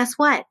 guess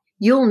what?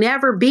 You'll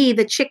never be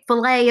the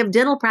Chick-fil-A of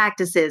dental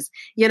practices.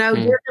 You're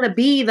going to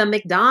be the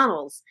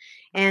McDonald's.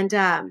 And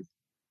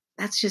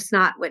that's just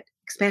not what,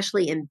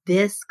 especially in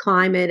this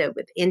climate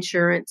with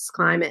insurance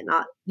climate,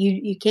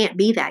 you can't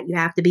be that. You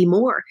have to be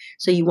more.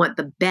 So you want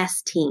the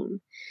best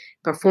team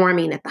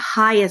performing at the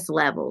highest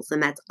levels,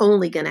 and that's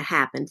only going to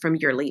happen from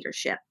your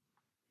leadership.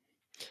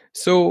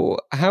 So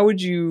how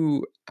would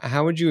you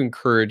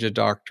encourage a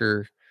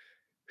doctor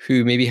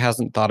who maybe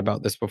hasn't thought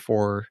about this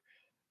before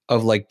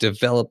of like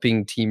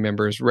developing team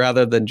members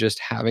rather than just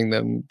having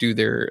them do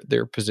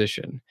their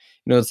position.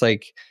 It's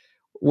like,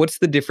 what's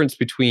the difference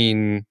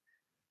between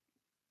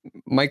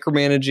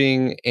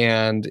micromanaging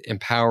and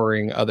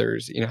empowering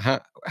others?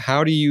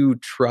 How do you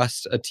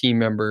trust a team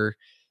member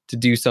to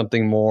do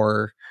something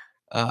more?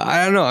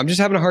 I don't know. I'm just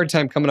having a hard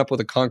time coming up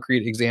with a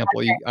concrete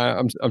example.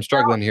 I'm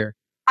struggling here.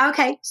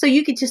 Okay, so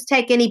you could just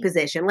take any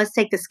position. Let's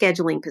take the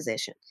scheduling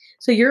position.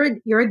 So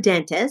you're a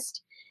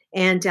dentist,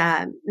 and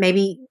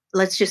maybe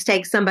let's just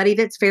take somebody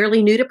that's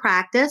fairly new to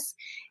practice,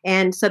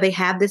 and so they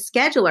have this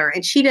scheduler,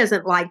 and she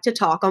doesn't like to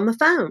talk on the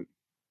phone.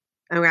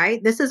 All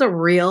right, this is a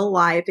real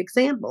life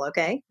example.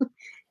 Okay,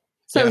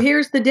 so Yeah.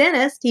 here's the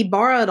dentist. He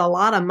borrowed a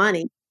lot of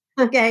money.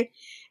 Okay,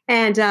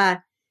 and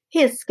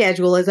his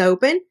schedule is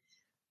open.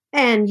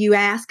 And you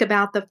ask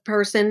about the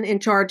person in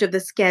charge of the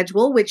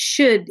schedule, which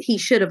he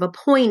should have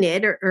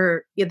appointed,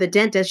 or the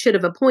dentist should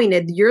have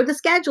appointed. You're the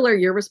scheduler.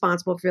 You're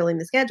responsible for filling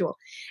the schedule.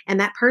 And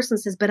that person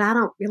says, but I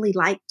don't really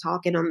like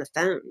talking on the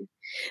phone.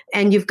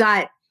 And you've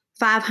got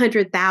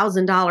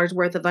 $500,000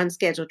 worth of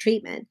unscheduled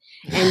treatment.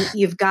 And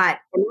you've got,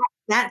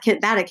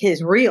 that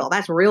is real.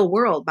 That's real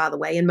world, by the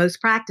way. In most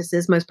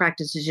practices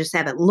just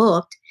haven't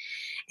looked.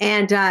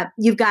 And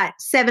you've got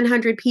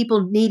 700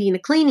 people needing a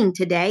cleaning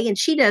today, and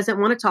she doesn't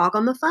want to talk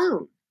on the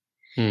phone.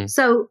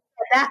 So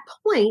at that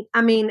point,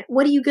 I mean,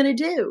 what are you going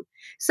to do?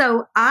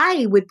 So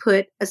I would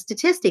put a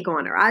statistic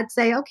on her. I'd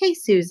say, okay,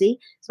 Susie,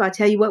 so I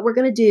tell you what we're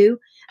going to do.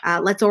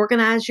 Let's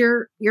organize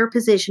your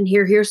position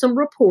here. Here's some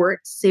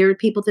reports. Here are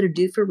people that are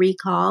due for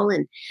recall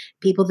and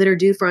people that are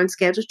due for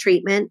unscheduled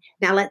treatment.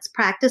 Now let's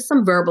practice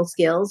some verbal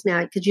skills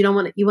now, because you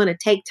want to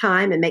take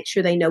time and make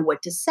sure they know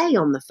what to say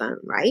on the phone,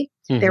 right?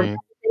 They're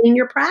in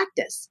your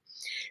practice.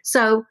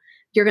 So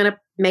you're going to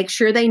make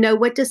sure they know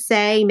what to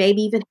say,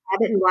 maybe even have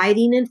it in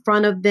writing in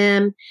front of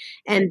them.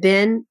 And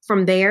then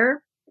from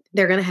there,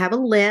 they're going to have a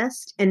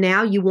list. And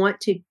now you want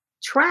to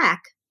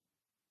track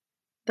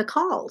the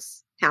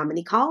calls. How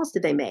many calls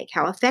did they make?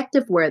 How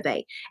effective were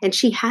they? And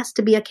she has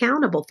to be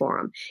accountable for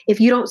them. If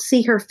you don't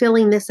see her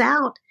filling this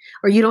out,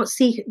 or you don't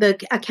see the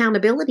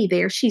accountability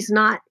there, she's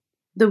not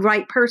the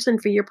right person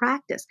for your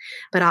practice.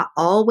 But I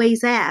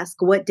always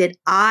ask, what did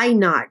I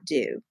not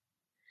do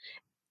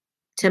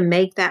to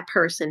make that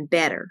person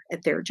better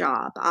at their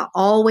job? I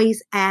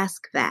always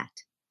ask that.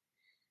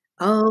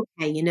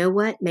 Okay, you know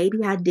what? Maybe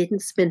I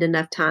didn't spend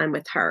enough time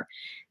with her.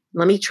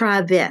 Let me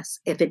try this.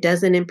 If it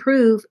doesn't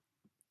improve,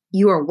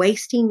 you are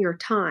wasting your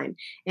time.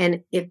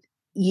 And if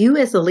you,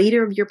 as the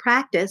leader of your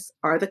practice,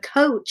 are the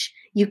coach,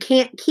 you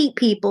can't keep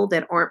people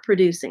that aren't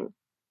producing.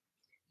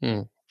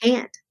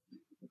 Can't.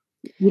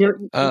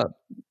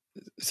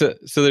 So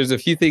there's a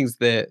few things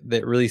that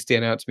really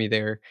stand out to me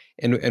there,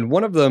 and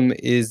one of them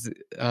is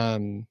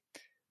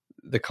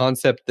the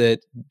concept that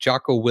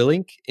Jocko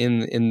Willink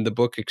in the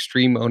book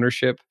Extreme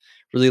Ownership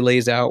really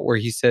lays out, where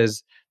he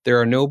says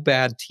there are no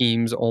bad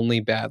teams, only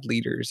bad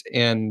leaders.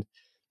 And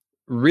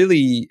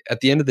really, at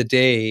the end of the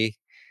day,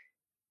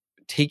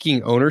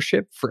 taking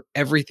ownership for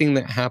everything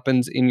that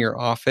happens in your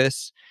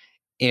office.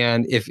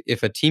 And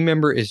if a team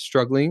member is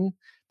struggling,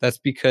 that's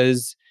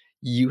because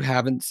you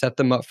haven't set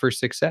them up for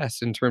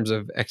success in terms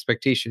of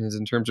expectations,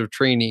 in terms of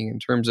training, in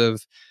terms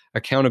of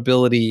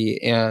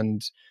accountability,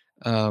 and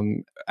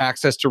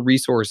access to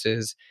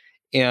resources.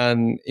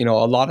 And a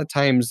lot of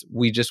times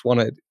we just want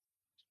to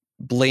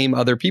blame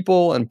other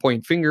people and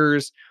point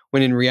fingers,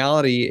 when in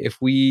reality, if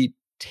we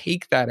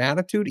take that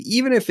attitude,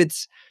 even if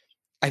it's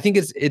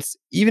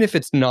even if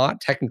it's not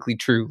technically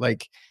true,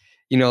 like,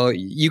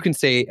 you can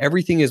say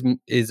everything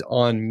is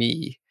on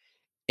me.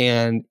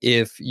 And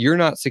if you're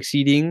not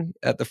succeeding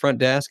at the front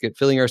desk at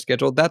filling our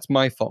schedule, that's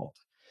my fault.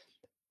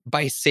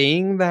 By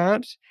saying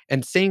that,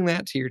 and saying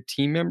that to your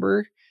team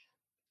member,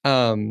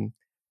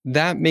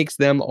 that makes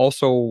them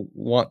also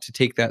want to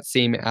take that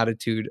same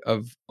attitude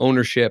of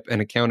ownership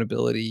and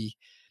accountability.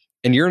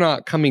 And you're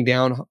not coming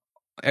down,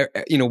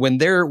 when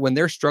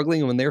they're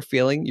struggling and when they're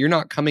failing, you're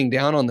not coming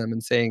down on them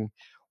and saying,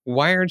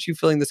 why aren't you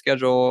filling the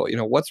schedule?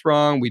 What's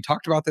wrong? We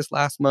talked about this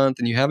last month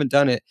and you haven't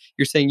done it.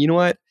 You're saying, you know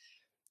what?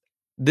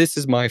 This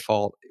is my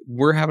fault.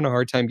 We're having a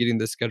hard time getting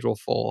this schedule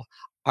full.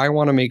 I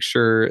want to make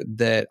sure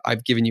that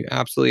I've given you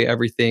absolutely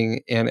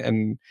everything,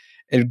 and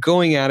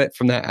going at it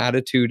from that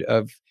attitude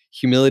of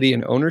humility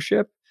and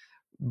ownership,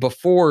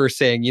 before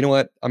saying, you know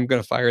what, I'm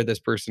going to fire this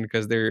person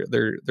because they're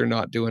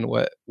not doing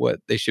what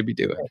they should be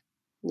doing.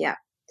 Yeah.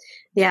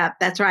 Yeah,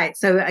 that's right.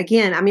 So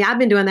again, I mean, I've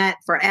been doing that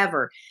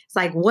forever. It's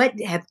like, what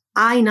have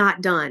I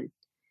not done?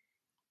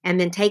 And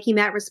then taking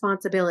that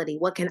responsibility.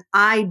 What can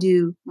I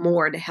do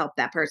more to help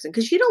that person?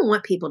 Because you don't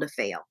want people to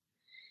fail.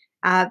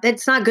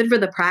 That's not good for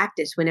the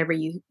practice whenever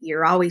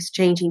you're always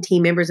changing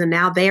team members, and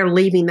now they're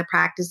leaving the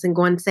practice and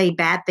going to say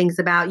bad things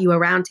about you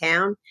around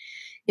town.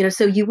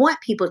 So you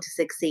want people to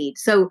succeed.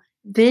 So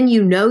then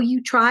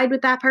you tried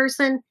with that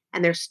person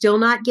and they're still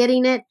not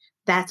getting it.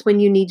 That's when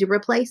you need to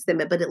replace them.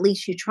 But at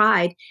least you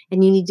tried,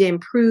 and you need to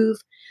improve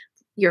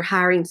your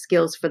hiring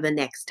skills for the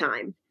next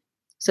time,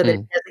 so that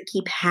it doesn't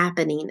keep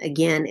happening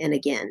again and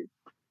again.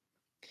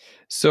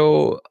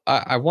 So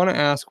I want to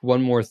ask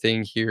one more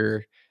thing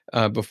here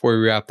before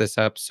we wrap this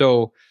up.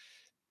 So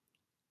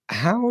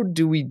how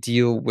do we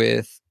deal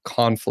with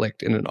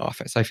conflict in an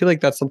office? I feel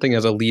like that's something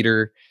as a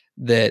leader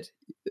that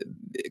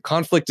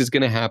conflict is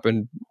going to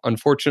happen.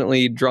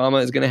 Unfortunately, drama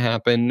is going to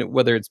happen,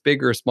 whether it's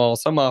big or small.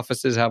 Some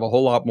offices have a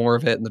whole lot more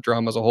of it, and the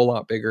drama is a whole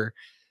lot bigger.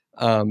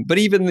 But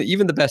even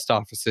the best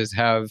offices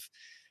have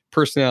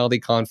personality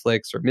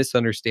conflicts or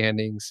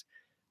misunderstandings.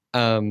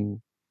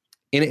 Um,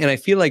 and I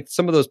feel like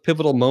some of those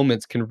pivotal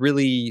moments can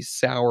really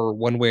sour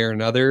one way or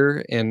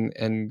another, and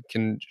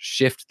can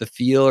shift the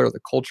feel or the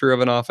culture of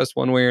an office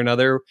one way or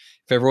another.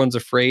 If everyone's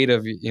afraid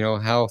of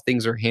how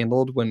things are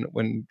handled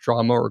when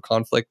drama or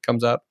conflict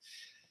comes up,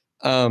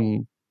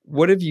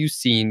 what have you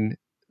seen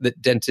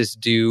that dentists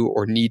do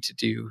or need to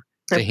do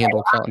to Okay,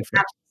 handle I've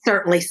conflict?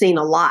 certainly seen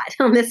a lot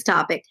on this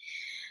topic.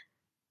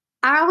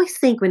 I always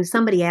think when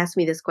somebody asks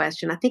me this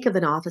question, I think of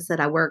an office that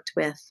I worked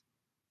with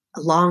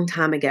a long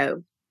time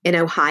ago in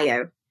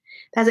Ohio.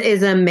 That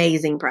is an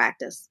amazing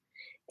practice.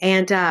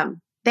 And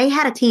they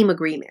had a team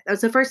agreement. That was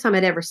the first time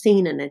I'd ever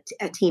seen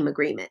a team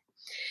agreement.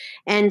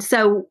 And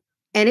so,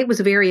 and it was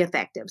very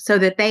effective, so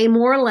that they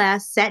more or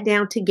less sat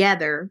down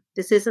together.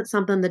 This isn't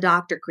something the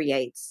doctor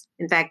creates.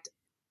 In fact,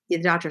 the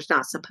doctor's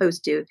not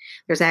supposed to.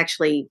 There's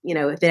actually,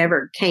 if it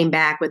ever came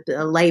back with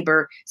the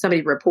labor,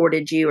 somebody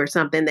reported you or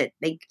something that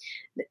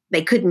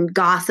they couldn't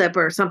gossip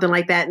or something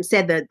like that, and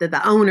said that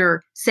the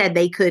owner said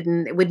they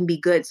couldn't, it wouldn't be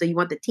good. So you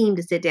want the team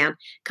to sit down,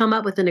 come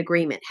up with an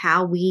agreement,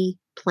 how we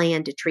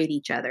plan to treat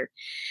each other.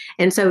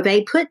 And so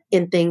they put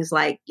in things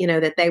like,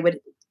 that they would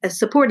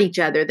support each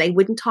other. They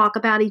wouldn't talk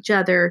about each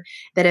other,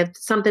 that if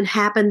something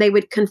happened, they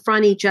would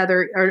confront each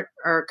other,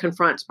 or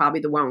confront's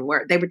probably the wrong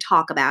word. They would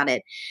talk about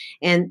it.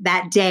 And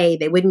that day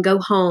they wouldn't go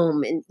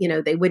home, and,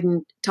 they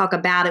wouldn't talk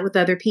about it with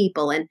other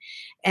people. And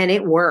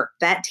it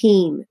worked. That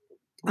team,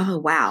 oh,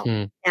 wow. Hmm.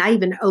 And I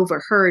even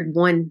overheard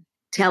one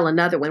tell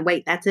another one,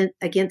 wait, that's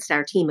against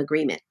our team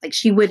agreement. Like,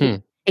 she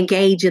wouldn't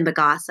engage in the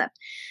gossip.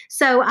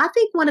 So I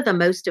think one of the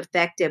most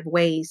effective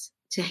ways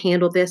to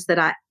handle this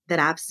that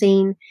I've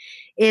seen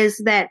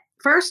is that,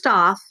 first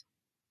off,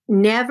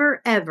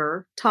 never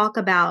ever talk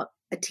about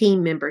a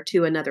team member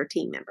to another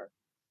team member.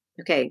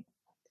 Okay.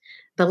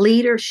 The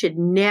leader should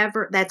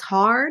never, that's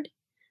hard,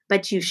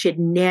 but you should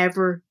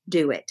never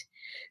do it.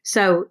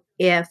 So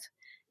if,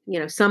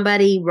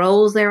 somebody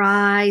rolls their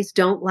eyes,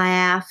 don't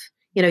laugh,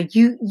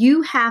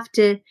 you have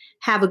to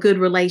have a good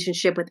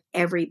relationship with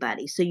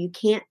everybody. So you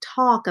can't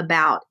talk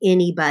about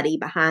anybody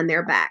behind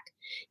their back.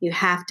 You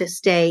have to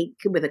stay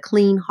with a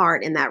clean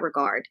heart in that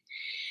regard.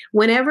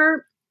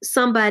 Whenever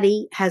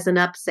somebody has an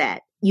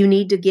upset, you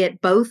need to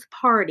get both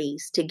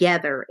parties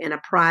together in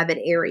a private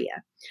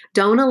area.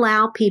 Don't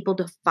allow people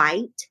to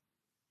fight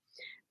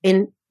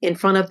in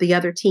front of the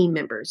other team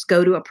members.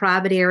 Go to a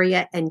private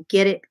area and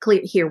get it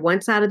clear. Hear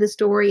one side of the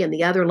story and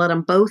the other. Let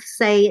them both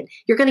say it.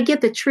 You're going to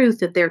get the truth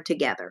that they're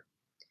together.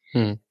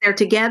 They're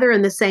together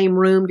in the same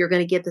room. You're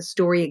going to get the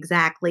story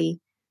exactly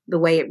the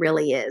way it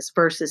really is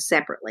versus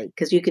separately.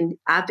 Because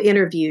I've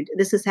interviewed,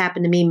 this has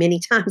happened to me many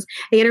times.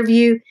 I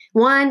interview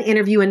one,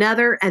 interview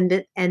another, and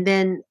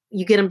then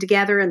you get them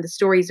together and the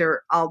stories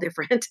are all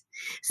different.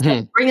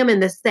 So bring them in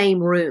the same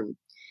room.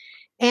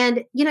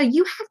 And,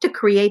 you have to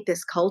create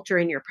this culture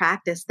in your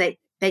practice that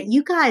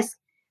you guys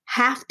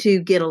have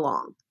to get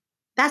along.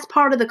 That's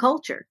part of the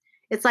culture.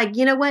 It's like,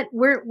 you know what?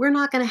 We're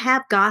not going to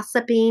have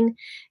gossiping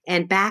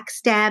and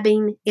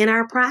backstabbing in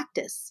our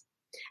practice.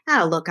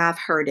 Oh, look, I've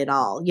heard it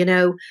all.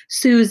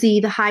 Susie,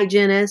 the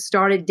hygienist,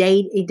 started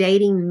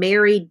dating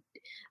married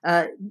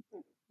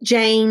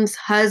James'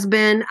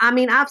 husband. I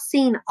mean, I've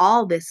seen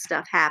all this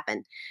stuff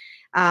happen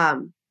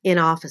in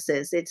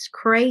offices. It's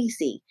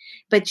crazy.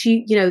 But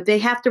they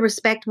have to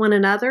respect one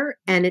another,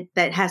 and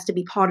that has to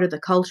be part of the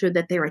culture,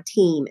 that they're a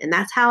team. And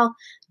that's how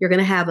you're going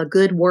to have a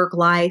good work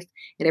life,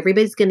 and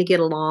everybody's going to get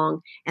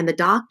along. And the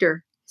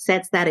doctor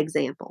sets that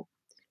example.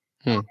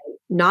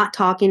 Not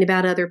talking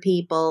about other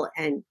people,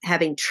 and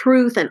having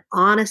truth and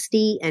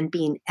honesty and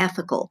being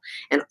ethical.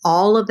 And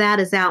all of that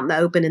is out in the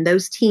open, and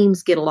those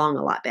teams get along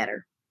a lot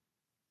better.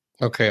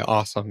 Okay,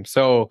 awesome.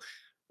 So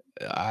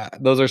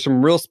those are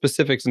some real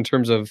specifics in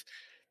terms of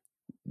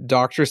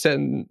doctor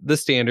setting the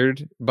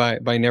standard by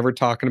never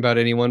talking about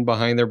anyone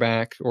behind their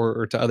back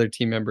or to other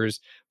team members.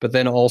 But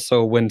then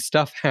also when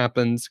stuff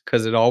happens,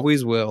 because it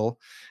always will,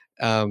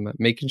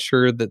 making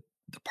sure that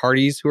the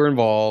parties who are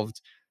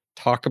involved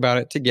talk about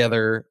it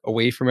together,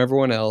 away from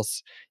everyone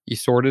else. You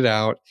sort it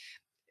out.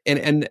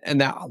 And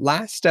that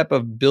last step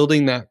of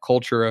building that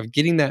culture, of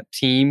getting that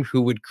team who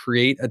would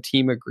create a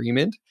team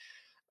agreement,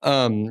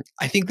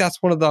 I think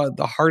that's one of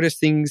the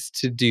hardest things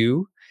to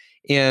do.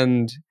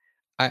 And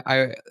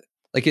I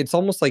like, it's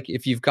almost like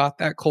if you've got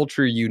that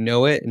culture,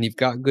 it, and you've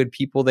got good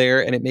people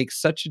there, and it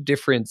makes such a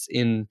difference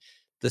in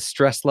the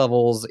stress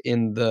levels,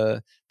 in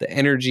the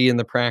energy in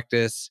the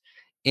practice.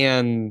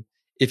 And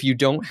if you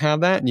don't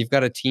have that, and you've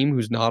got a team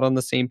who's not on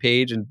the same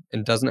page and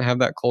doesn't have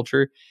that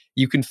culture,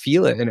 you can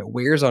feel it, and it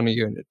wears on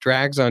you and it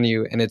drags on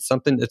you. And it's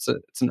something, it's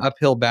an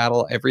uphill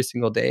battle every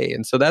single day.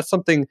 And so that's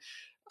something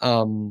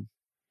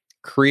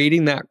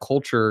creating that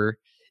culture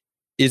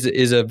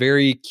is a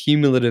very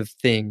cumulative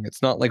thing.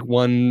 It's not like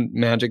one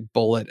magic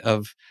bullet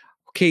of,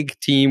 okay,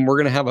 team, we're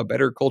going to have a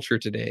better culture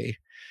today.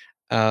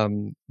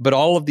 But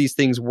all of these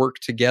things work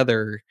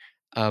together.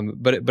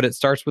 But it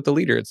starts with the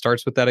leader. It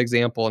starts with that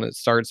example, and it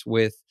starts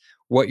with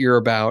what you're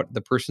about,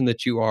 the person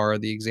that you are,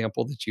 the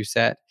example that you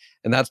set.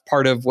 And that's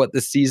part of what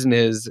this season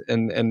is.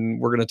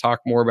 And we're going to talk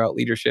more about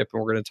leadership,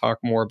 and we're going to talk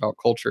more about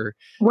culture.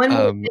 One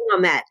more thing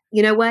on that.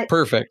 You know what?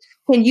 Perfect.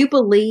 Can you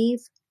believe,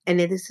 and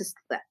this is,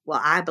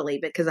 well, I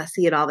believe it because I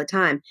see it all the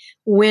time,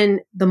 when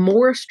the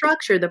more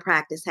structure the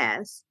practice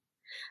has,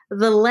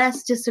 the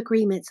less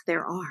disagreements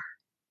there are.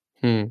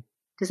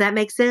 Does that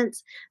make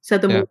sense? So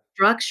the more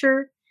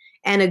structure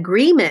and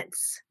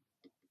agreements,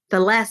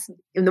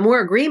 the more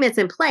agreements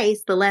in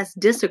place, the less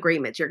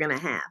disagreements you're going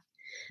to have.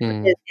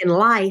 Because in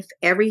life,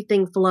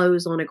 everything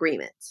flows on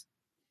agreements.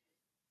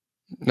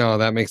 No,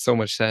 that makes so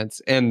much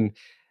sense. And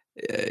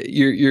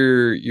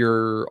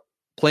you're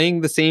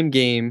playing the same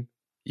game.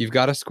 You've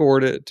got a score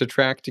to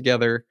track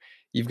together.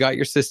 You've got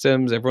your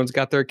systems. Everyone's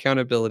got their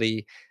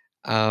accountability.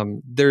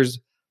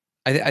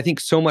 I think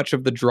so much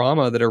of the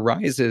drama that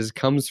arises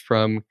comes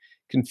from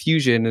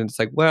confusion. And it's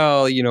like,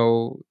 well,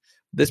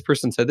 this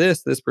person said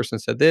this person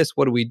said this.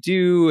 What do we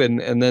do?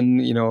 And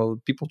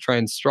then, people try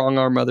and strong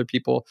arm other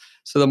people.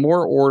 So the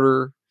more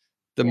order,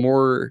 the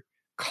more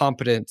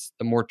competence,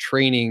 the more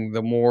training,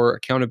 the more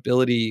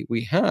accountability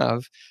we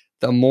have,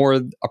 the more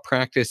a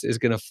practice is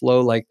going to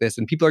flow like this.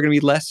 And people are going to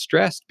be less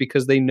stressed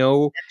because they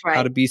know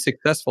how to be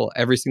successful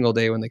every single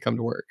day when they come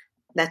to work.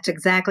 That's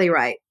exactly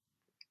right.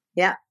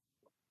 Yeah.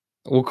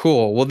 Well,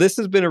 cool. Well, this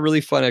has been a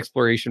really fun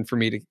exploration for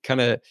me to kind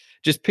of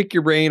just pick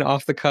your brain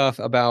off the cuff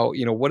about,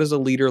 what does a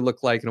leader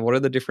look like and what are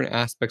the different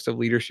aspects of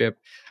leadership.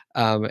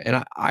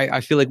 And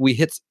I feel like we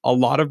hit a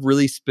lot of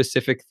really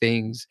specific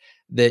things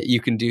that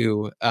you can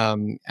do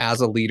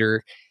as a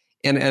leader.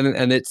 And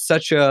it's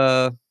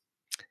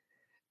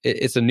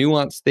it's a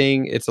nuanced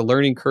thing. It's a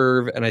learning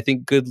curve. And I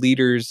think good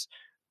leaders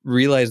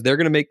realize they're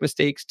going to make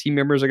mistakes. Team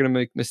members are going to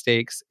make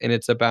mistakes. And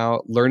it's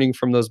about learning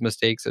from those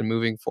mistakes and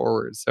moving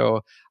forward.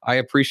 So I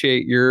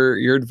appreciate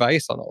your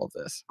advice on all of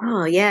this.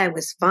 Oh, yeah. It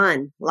was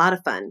fun. A lot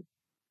of fun.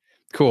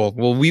 Cool.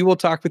 Well, we will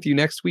talk with you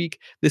next week.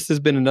 This has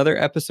been another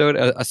episode,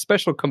 a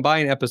special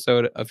combined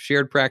episode of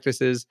Shared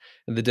Practices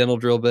and the Dental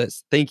Drill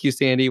Bits. Thank you,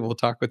 Sandy. We'll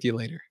talk with you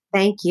later.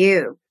 Thank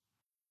you.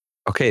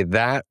 Okay,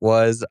 that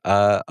was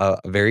a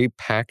very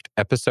packed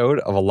episode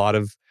of a lot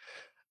of,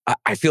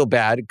 I feel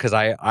bad because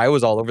I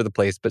was all over the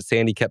place, but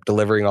Sandy kept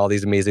delivering all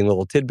these amazing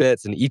little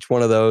tidbits, and each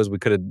one of those we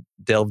could have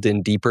delved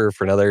in deeper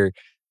for another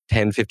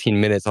 10,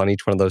 15 minutes on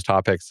each one of those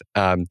topics.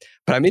 But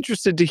I'm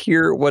interested to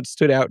hear what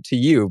stood out to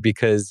you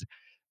because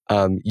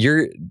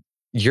you're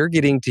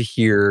getting to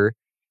hear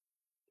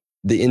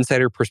the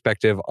insider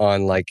perspective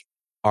on like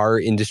our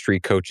industry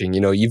coaching.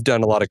 You've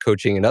done a lot of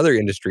coaching in other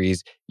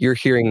industries. You're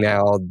hearing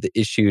now the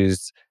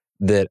issues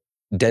that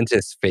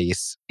dentists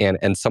face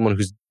and someone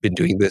who's been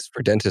doing this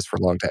for dentists for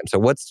a long time. So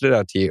what stood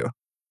out to you?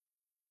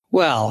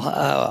 Well,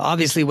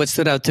 obviously what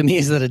stood out to me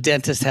is that a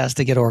dentist has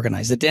to get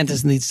organized. A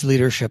dentist needs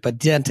leadership. A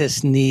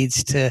dentist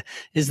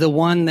is the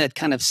one that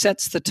kind of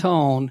sets the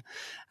tone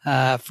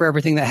for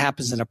everything that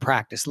happens in a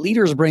practice.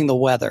 Leaders bring the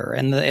weather,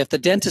 and if the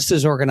dentist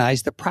is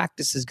organized, the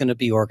practice is going to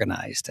be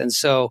organized. And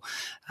so,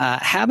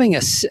 having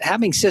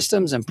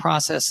systems and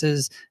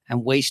processes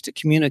and ways to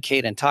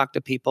communicate and talk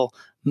to people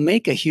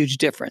make a huge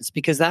difference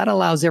because that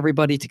allows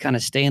everybody to kind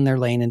of stay in their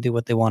lane and do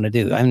what they want to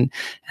do. And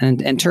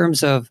in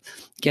terms of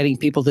getting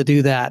people to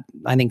do that,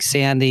 I think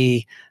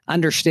Sandy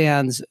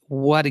understands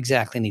what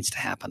exactly needs to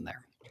happen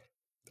there.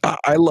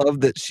 I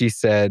love that she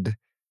said,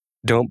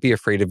 "Don't be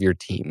afraid of your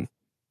team."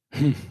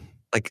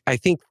 Like, I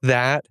think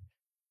that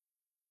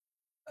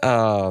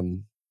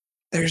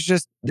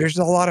there's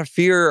a lot of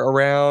fear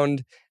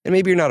around, and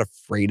maybe you're not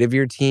afraid of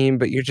your team,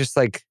 but you're just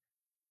like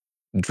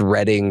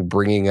dreading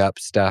bringing up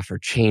stuff or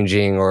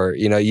changing, or,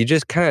 you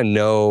just kind of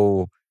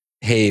know,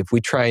 hey, if we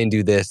try and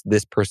do this,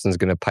 this person's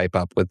going to pipe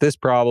up with this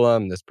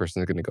problem, this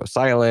person's going to go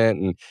silent.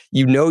 And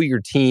your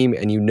team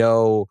and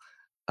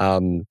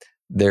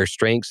their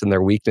strengths and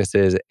their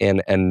weaknesses,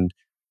 and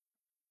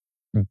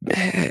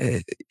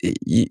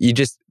you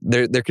just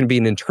there can be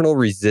an internal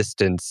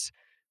resistance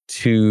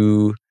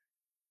to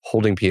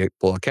holding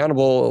people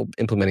accountable,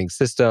 implementing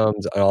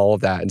systems, and all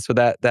of that. And so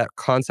that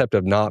concept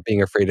of not being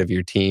afraid of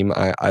your team,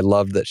 I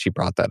love that she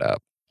brought that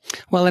up.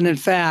 Well, and in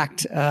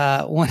fact,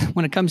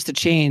 when it comes to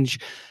change,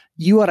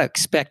 you ought to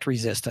expect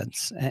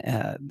resistance.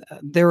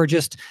 There are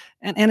just,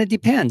 and it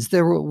depends.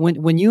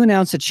 When you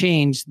announce a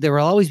change, there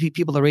will always be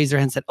people that raise their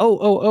hand and said,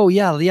 oh,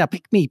 yeah,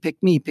 pick me,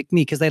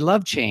 because they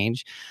love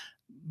change.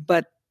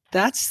 But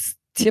that's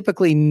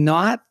typically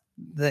not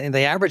the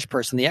average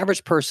person. The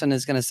average person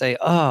is going to say,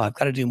 "Oh, I've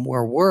got to do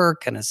more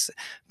work, and it's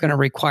going to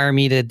require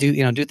me to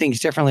do things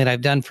differently than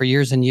I've done for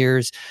years and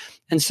years."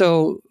 And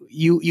so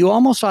you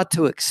almost ought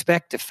to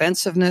expect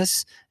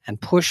defensiveness and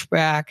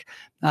pushback,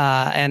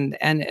 and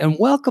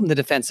welcome the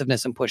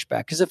defensiveness and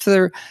pushback. Because if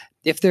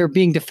if they're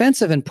being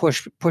defensive and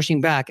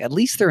pushing back, at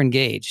least they're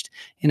engaged.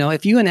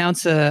 If you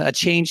announce a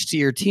change to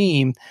your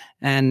team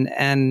and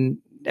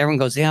everyone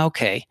goes, yeah,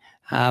 okay,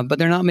 but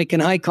they're not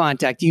making eye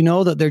contact,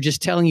 that they're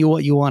just telling you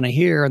what you want to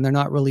hear and they're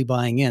not really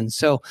buying in.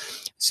 So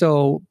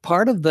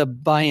part of the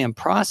buy-in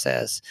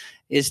process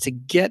is to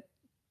get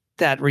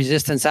that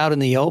resistance out in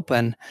the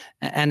open,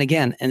 and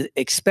again, and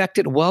expect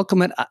it,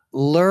 welcome it,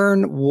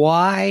 learn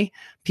why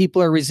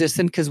people are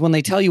resistant, because when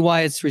they tell you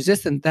why it's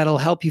resistant, that'll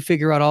help you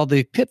figure out all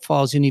the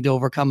pitfalls you need to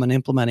overcome in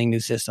implementing new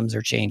systems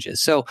or changes.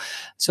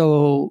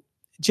 So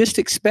just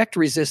expect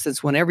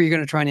resistance whenever you're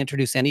going to try and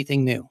introduce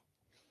anything new.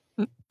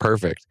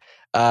 Perfect.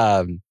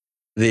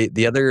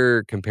 The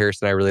other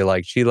comparison I really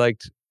liked, she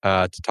liked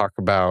to talk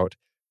about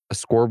a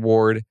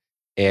scoreboard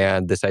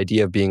and this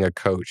idea of being a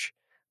coach.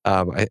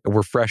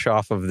 We're fresh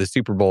off of the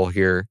Super Bowl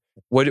here.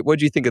 What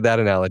do you think of that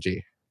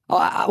analogy?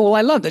 Well,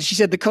 I love that. She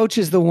said the coach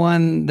is the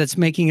one that's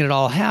making it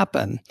all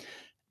happen.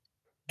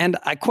 And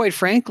quite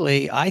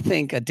frankly, I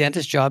think a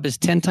dentist job is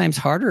 10 times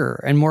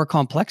harder and more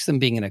complex than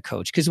being a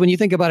coach. Because when you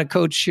think about a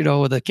coach,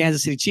 with the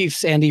Kansas City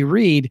Chiefs, Andy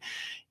Reid,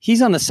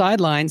 he's on the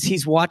sidelines.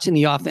 He's watching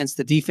the offense,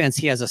 the defense.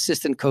 He has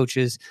assistant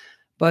coaches.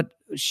 But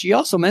she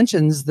also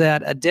mentions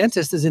that a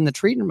dentist is in the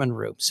treatment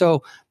room.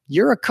 So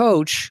you're a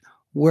coach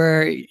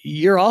where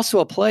you're also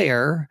a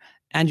player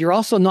and you're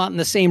also not in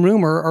the same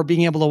room or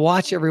being able to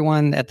watch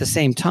everyone at the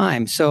same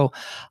time. So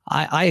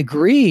I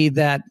agree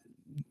that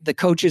the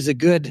coach is a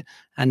good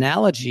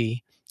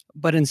analogy,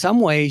 but in some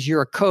ways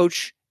you're a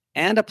coach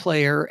and a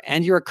player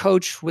and you're a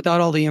coach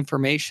without all the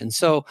information.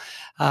 So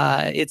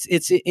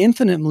it's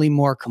infinitely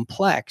more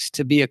complex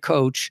to be a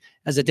coach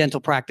as a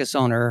dental practice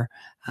owner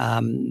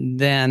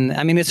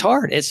it's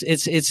hard.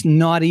 It's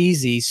not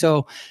easy.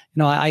 So,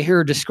 I hear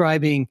her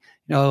describing,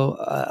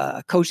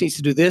 a coach needs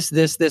to do this,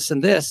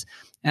 and this.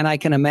 And I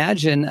can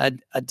imagine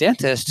a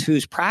dentist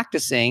who's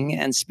practicing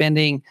and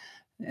spending,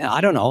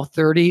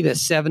 30 to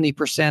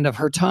 70% of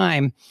her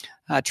time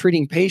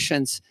treating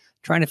patients,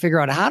 trying to figure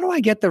out how do I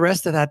get the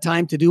rest of that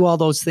time to do all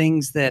those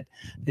things that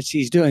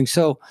she's doing.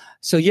 So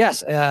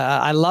yes,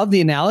 I love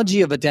the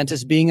analogy of a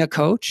dentist being a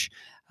coach.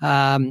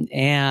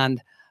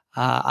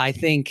 I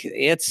think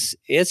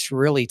it's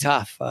really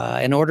tough.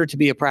 In order to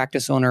be a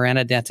practice owner and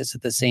a dentist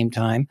at the same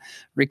time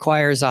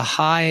requires a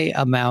high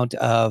amount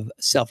of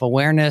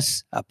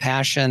self-awareness, a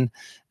passion,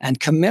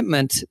 and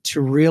commitment to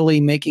really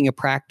making a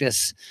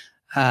practice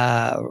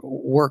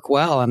work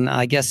well. And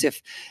I guess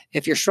if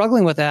you're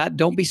struggling with that,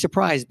 don't be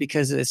surprised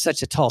because it's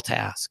such a tall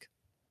task.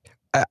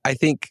 I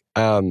think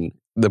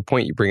the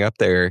point you bring up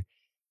there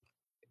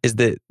is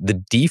that the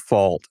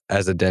default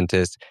as a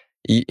dentist,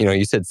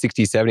 you said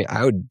 60, 70,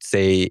 I would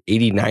say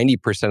 80,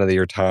 90% of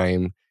your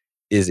time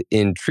is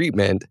in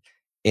treatment,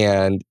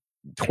 and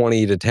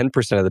 20 to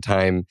 10% of the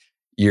time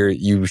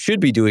you should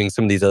be doing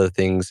some of these other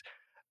things,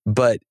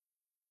 but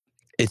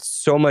it's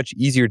so much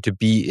easier to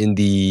be in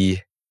the,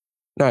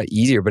 not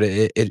easier, but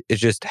it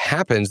just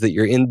happens that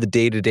you're in the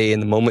day-to-day,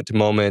 in the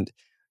moment-to-moment.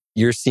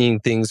 You're seeing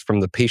things from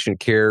the patient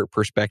care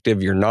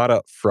perspective. You're not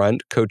up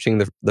front coaching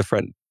the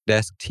front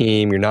desk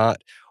team. You're not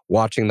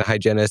watching the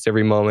hygienist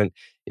every moment.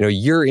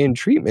 You're in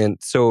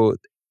treatment. So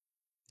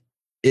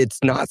it's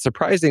not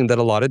surprising that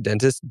a lot of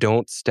dentists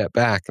don't step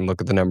back and look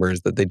at the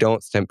numbers, that they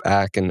don't step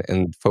back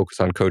and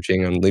focus on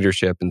coaching, on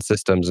leadership and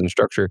systems and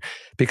structure,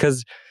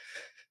 because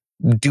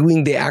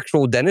doing the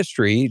actual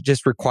dentistry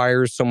just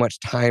requires so much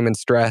time and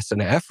stress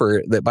and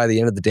effort that by the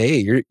end of the day,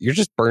 you're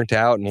just burnt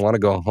out and want to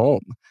go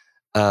home.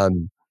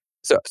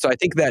 So I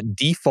think that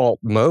default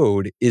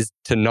mode is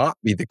to not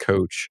be the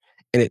coach,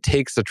 and it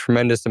takes a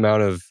tremendous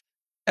amount of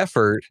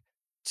effort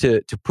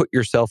to put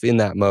yourself in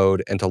that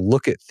mode and to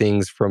look at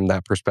things from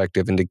that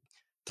perspective and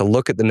to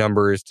look at the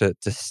numbers, to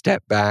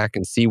step back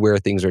and see where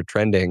things are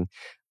trending.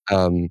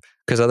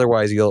 Because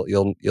otherwise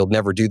you'll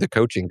never do the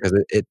coaching, because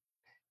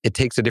it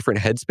takes a different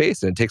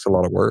headspace and it takes a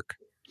lot of work.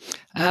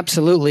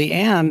 Absolutely.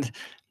 And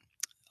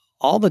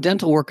all the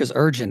dental work is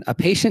urgent. A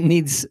patient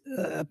needs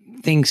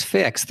things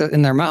fixed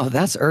in their mouth.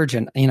 That's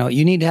urgent.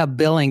 You need to have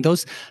billing.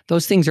 Those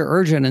things are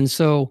urgent. And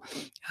so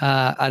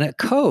a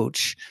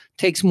coach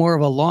takes more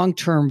of a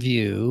long-term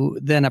view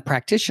than a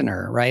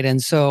practitioner, right?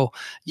 And so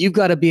you've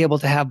got to be able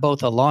to have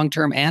both a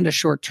long-term and a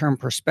short-term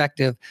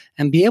perspective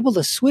and be able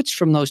to switch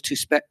from those two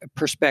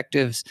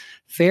perspectives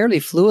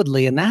fairly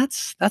fluidly. And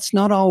that's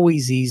not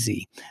always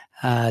easy.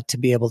 To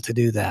be able to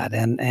do that,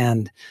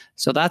 and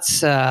so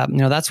that's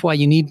why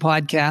you need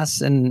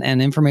podcasts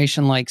and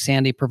information like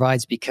Sandy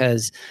provides,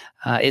 because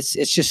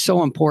it's just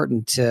so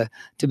important to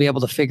be able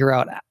to figure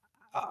out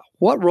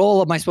what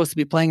role am I supposed to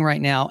be playing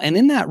right now, and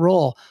in that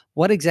role,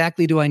 what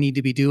exactly do I need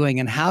to be doing,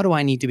 and how do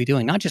I need to be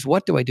doing? Not just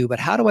what do I do, but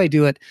how do I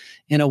do it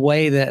in a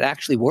way that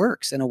actually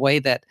works, in a way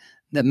that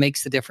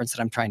makes the difference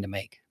that I'm trying to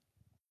make.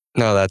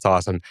 No, that's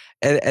awesome,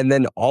 and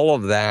then all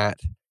of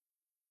that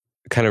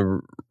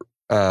kind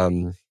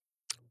of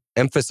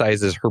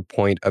emphasizes her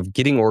point of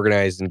getting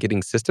organized and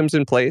getting systems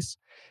in place,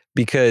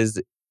 because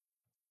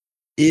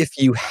if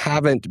you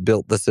haven't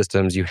built the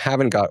systems, you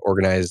haven't got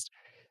organized,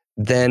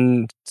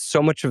 then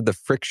so much of the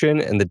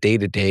friction and the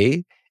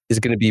day-to-day is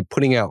going to be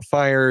putting out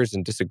fires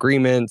and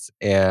disagreements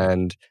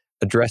and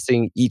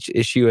addressing each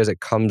issue as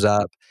it comes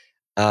up.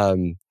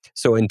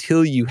 So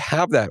until you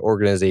have that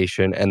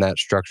organization and that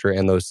structure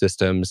and those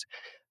systems,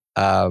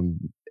 um,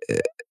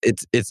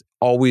 it's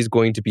always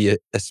going to be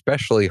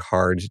especially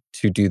hard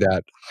to do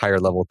that higher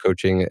level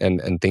coaching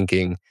and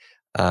thinking,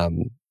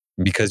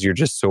 because you're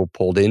just so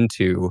pulled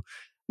into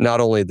not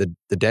only the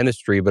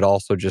dentistry, but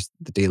also just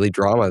the daily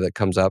drama that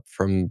comes up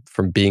from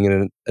being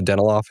in a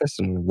dental office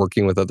and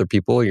working with other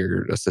people,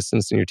 your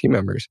assistants and your team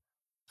members.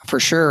 For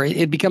sure.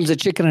 It becomes a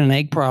chicken and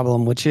egg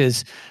problem, which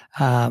is,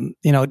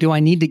 do I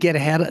need to get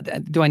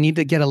ahead? Do I need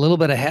to get a little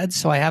bit ahead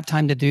so I have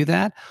time to do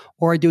that?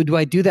 Or do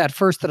I do that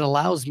first that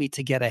allows me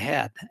to get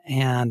ahead?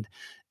 And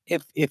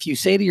if you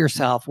say to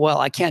yourself, well,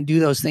 I can't do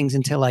those things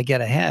until I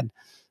get ahead,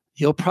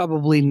 you'll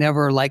probably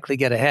never likely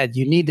get ahead.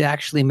 You need to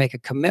actually make a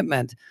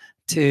commitment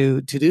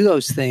to do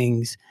those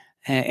things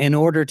in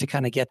order to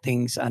kind of get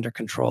things under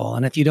control.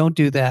 And if you don't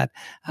do that,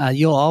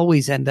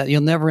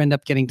 you'll never end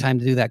up getting time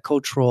to do that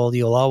coach role.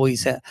 You'll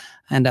always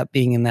end up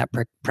being in that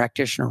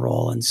practitioner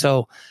role. And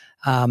so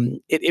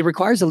it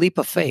requires a leap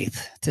of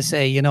faith to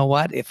say, you know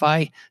what, if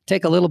I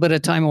take a little bit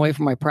of time away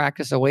from my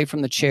practice, away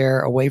from the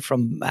chair, away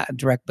from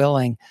direct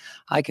billing,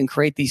 I can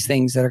create these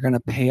things that are going to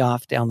pay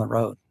off down the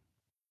road.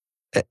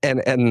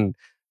 And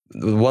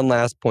one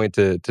last point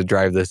to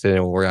drive this in,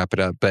 and we'll wrap it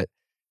up, but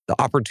the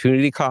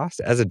opportunity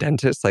cost as a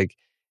dentist, like,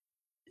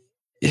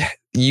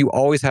 you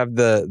always have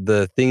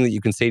the thing that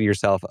you can say to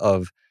yourself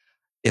of,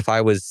 if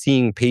I was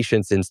seeing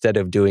patients instead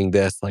of doing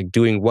this, like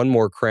doing one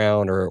more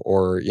crown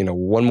or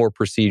one more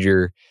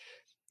procedure,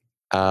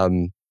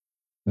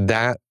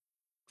 that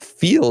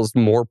feels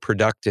more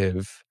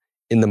productive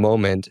in the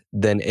moment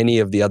than any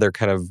of the other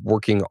kind of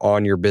working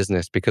on your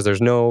business, because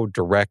there's no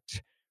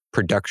direct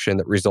production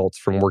that results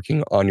from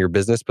working on your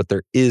business, but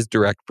there is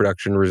direct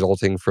production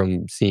resulting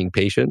from seeing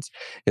patients.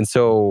 And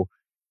so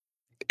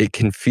it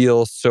can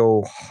feel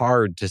so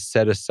hard to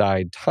set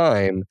aside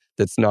time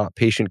that's not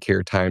patient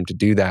care time to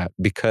do that,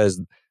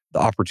 because the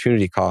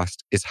opportunity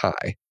cost is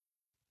high.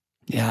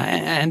 Yeah,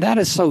 and that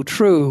is so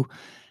true,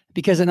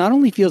 because it not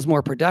only feels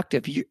more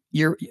productive,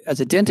 you're as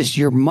a dentist,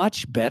 you're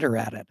much better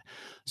at it.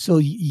 So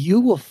you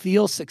will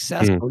feel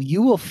successful.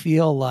 You will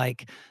feel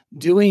like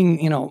doing,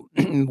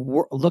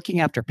 looking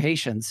after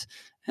patients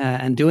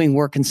and doing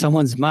work in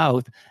someone's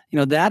mouth.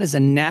 That is a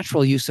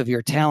natural use of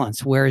your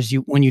talents. Whereas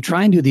when you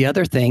try and do the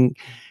other thing,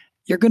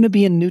 you're going to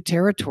be in new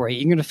territory.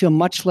 You're going to feel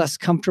much less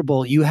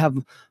comfortable. You have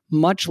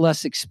much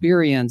less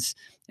experience,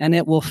 and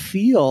it will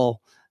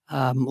feel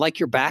like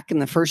you're back in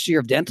the first year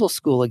of dental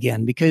school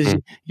again, because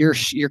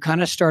you're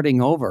kind of starting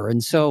over.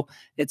 And so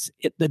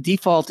the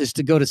default is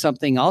to go to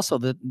something also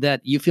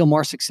that you feel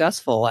more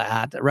successful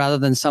at, rather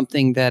than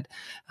something that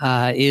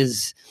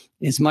is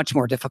much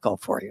more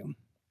difficult for you.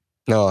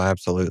 No,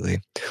 absolutely.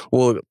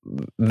 Well,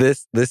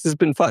 this has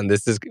been fun.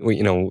 This is,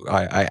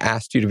 I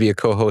asked you to be a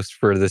co-host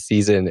for the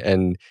season,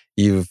 and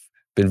you've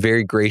been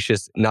very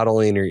gracious, not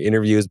only in your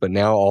interviews, but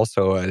now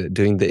also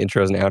doing the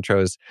intros and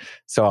outros.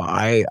 So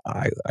I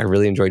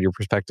really enjoyed your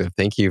perspective.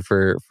 Thank you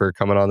for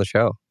coming on the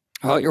show.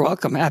 Oh, you're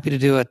welcome. Happy to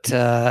do it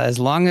as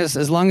long as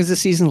the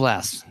season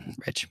lasts,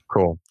 Rich.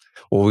 Cool.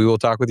 Well, we will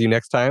talk with you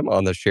next time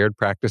on the Shared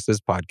Practices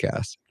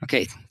podcast.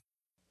 Okay.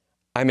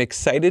 I'm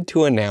excited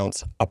to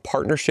announce a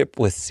partnership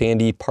with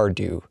Sandy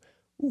Pardue.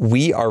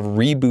 We are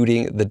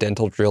rebooting the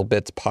Dental Drill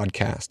Bits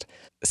podcast.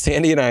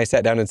 Sandy and I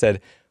sat down and said,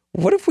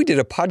 what if we did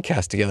a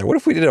podcast together? What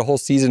if we did a whole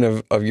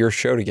season of your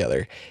show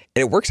together?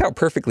 And it works out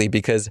perfectly,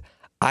 because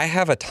I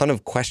have a ton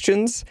of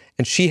questions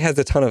and she has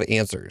a ton of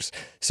answers.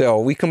 So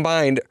we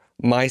combined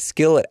my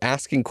skill at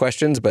asking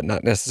questions, but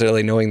not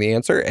necessarily knowing the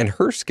answer, and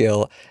her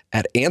skill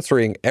at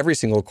answering every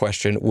single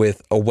question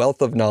with a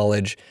wealth of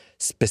knowledge,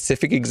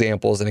 specific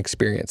examples, and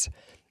experience.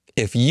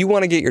 If you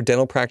want to get your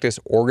dental practice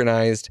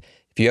organized,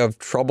 if you have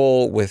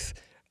trouble with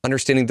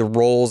understanding the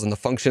roles and the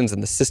functions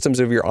and the systems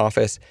of your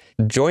office,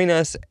 join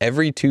us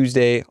every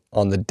Tuesday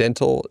on the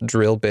Dental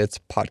Drill Bits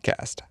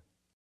podcast.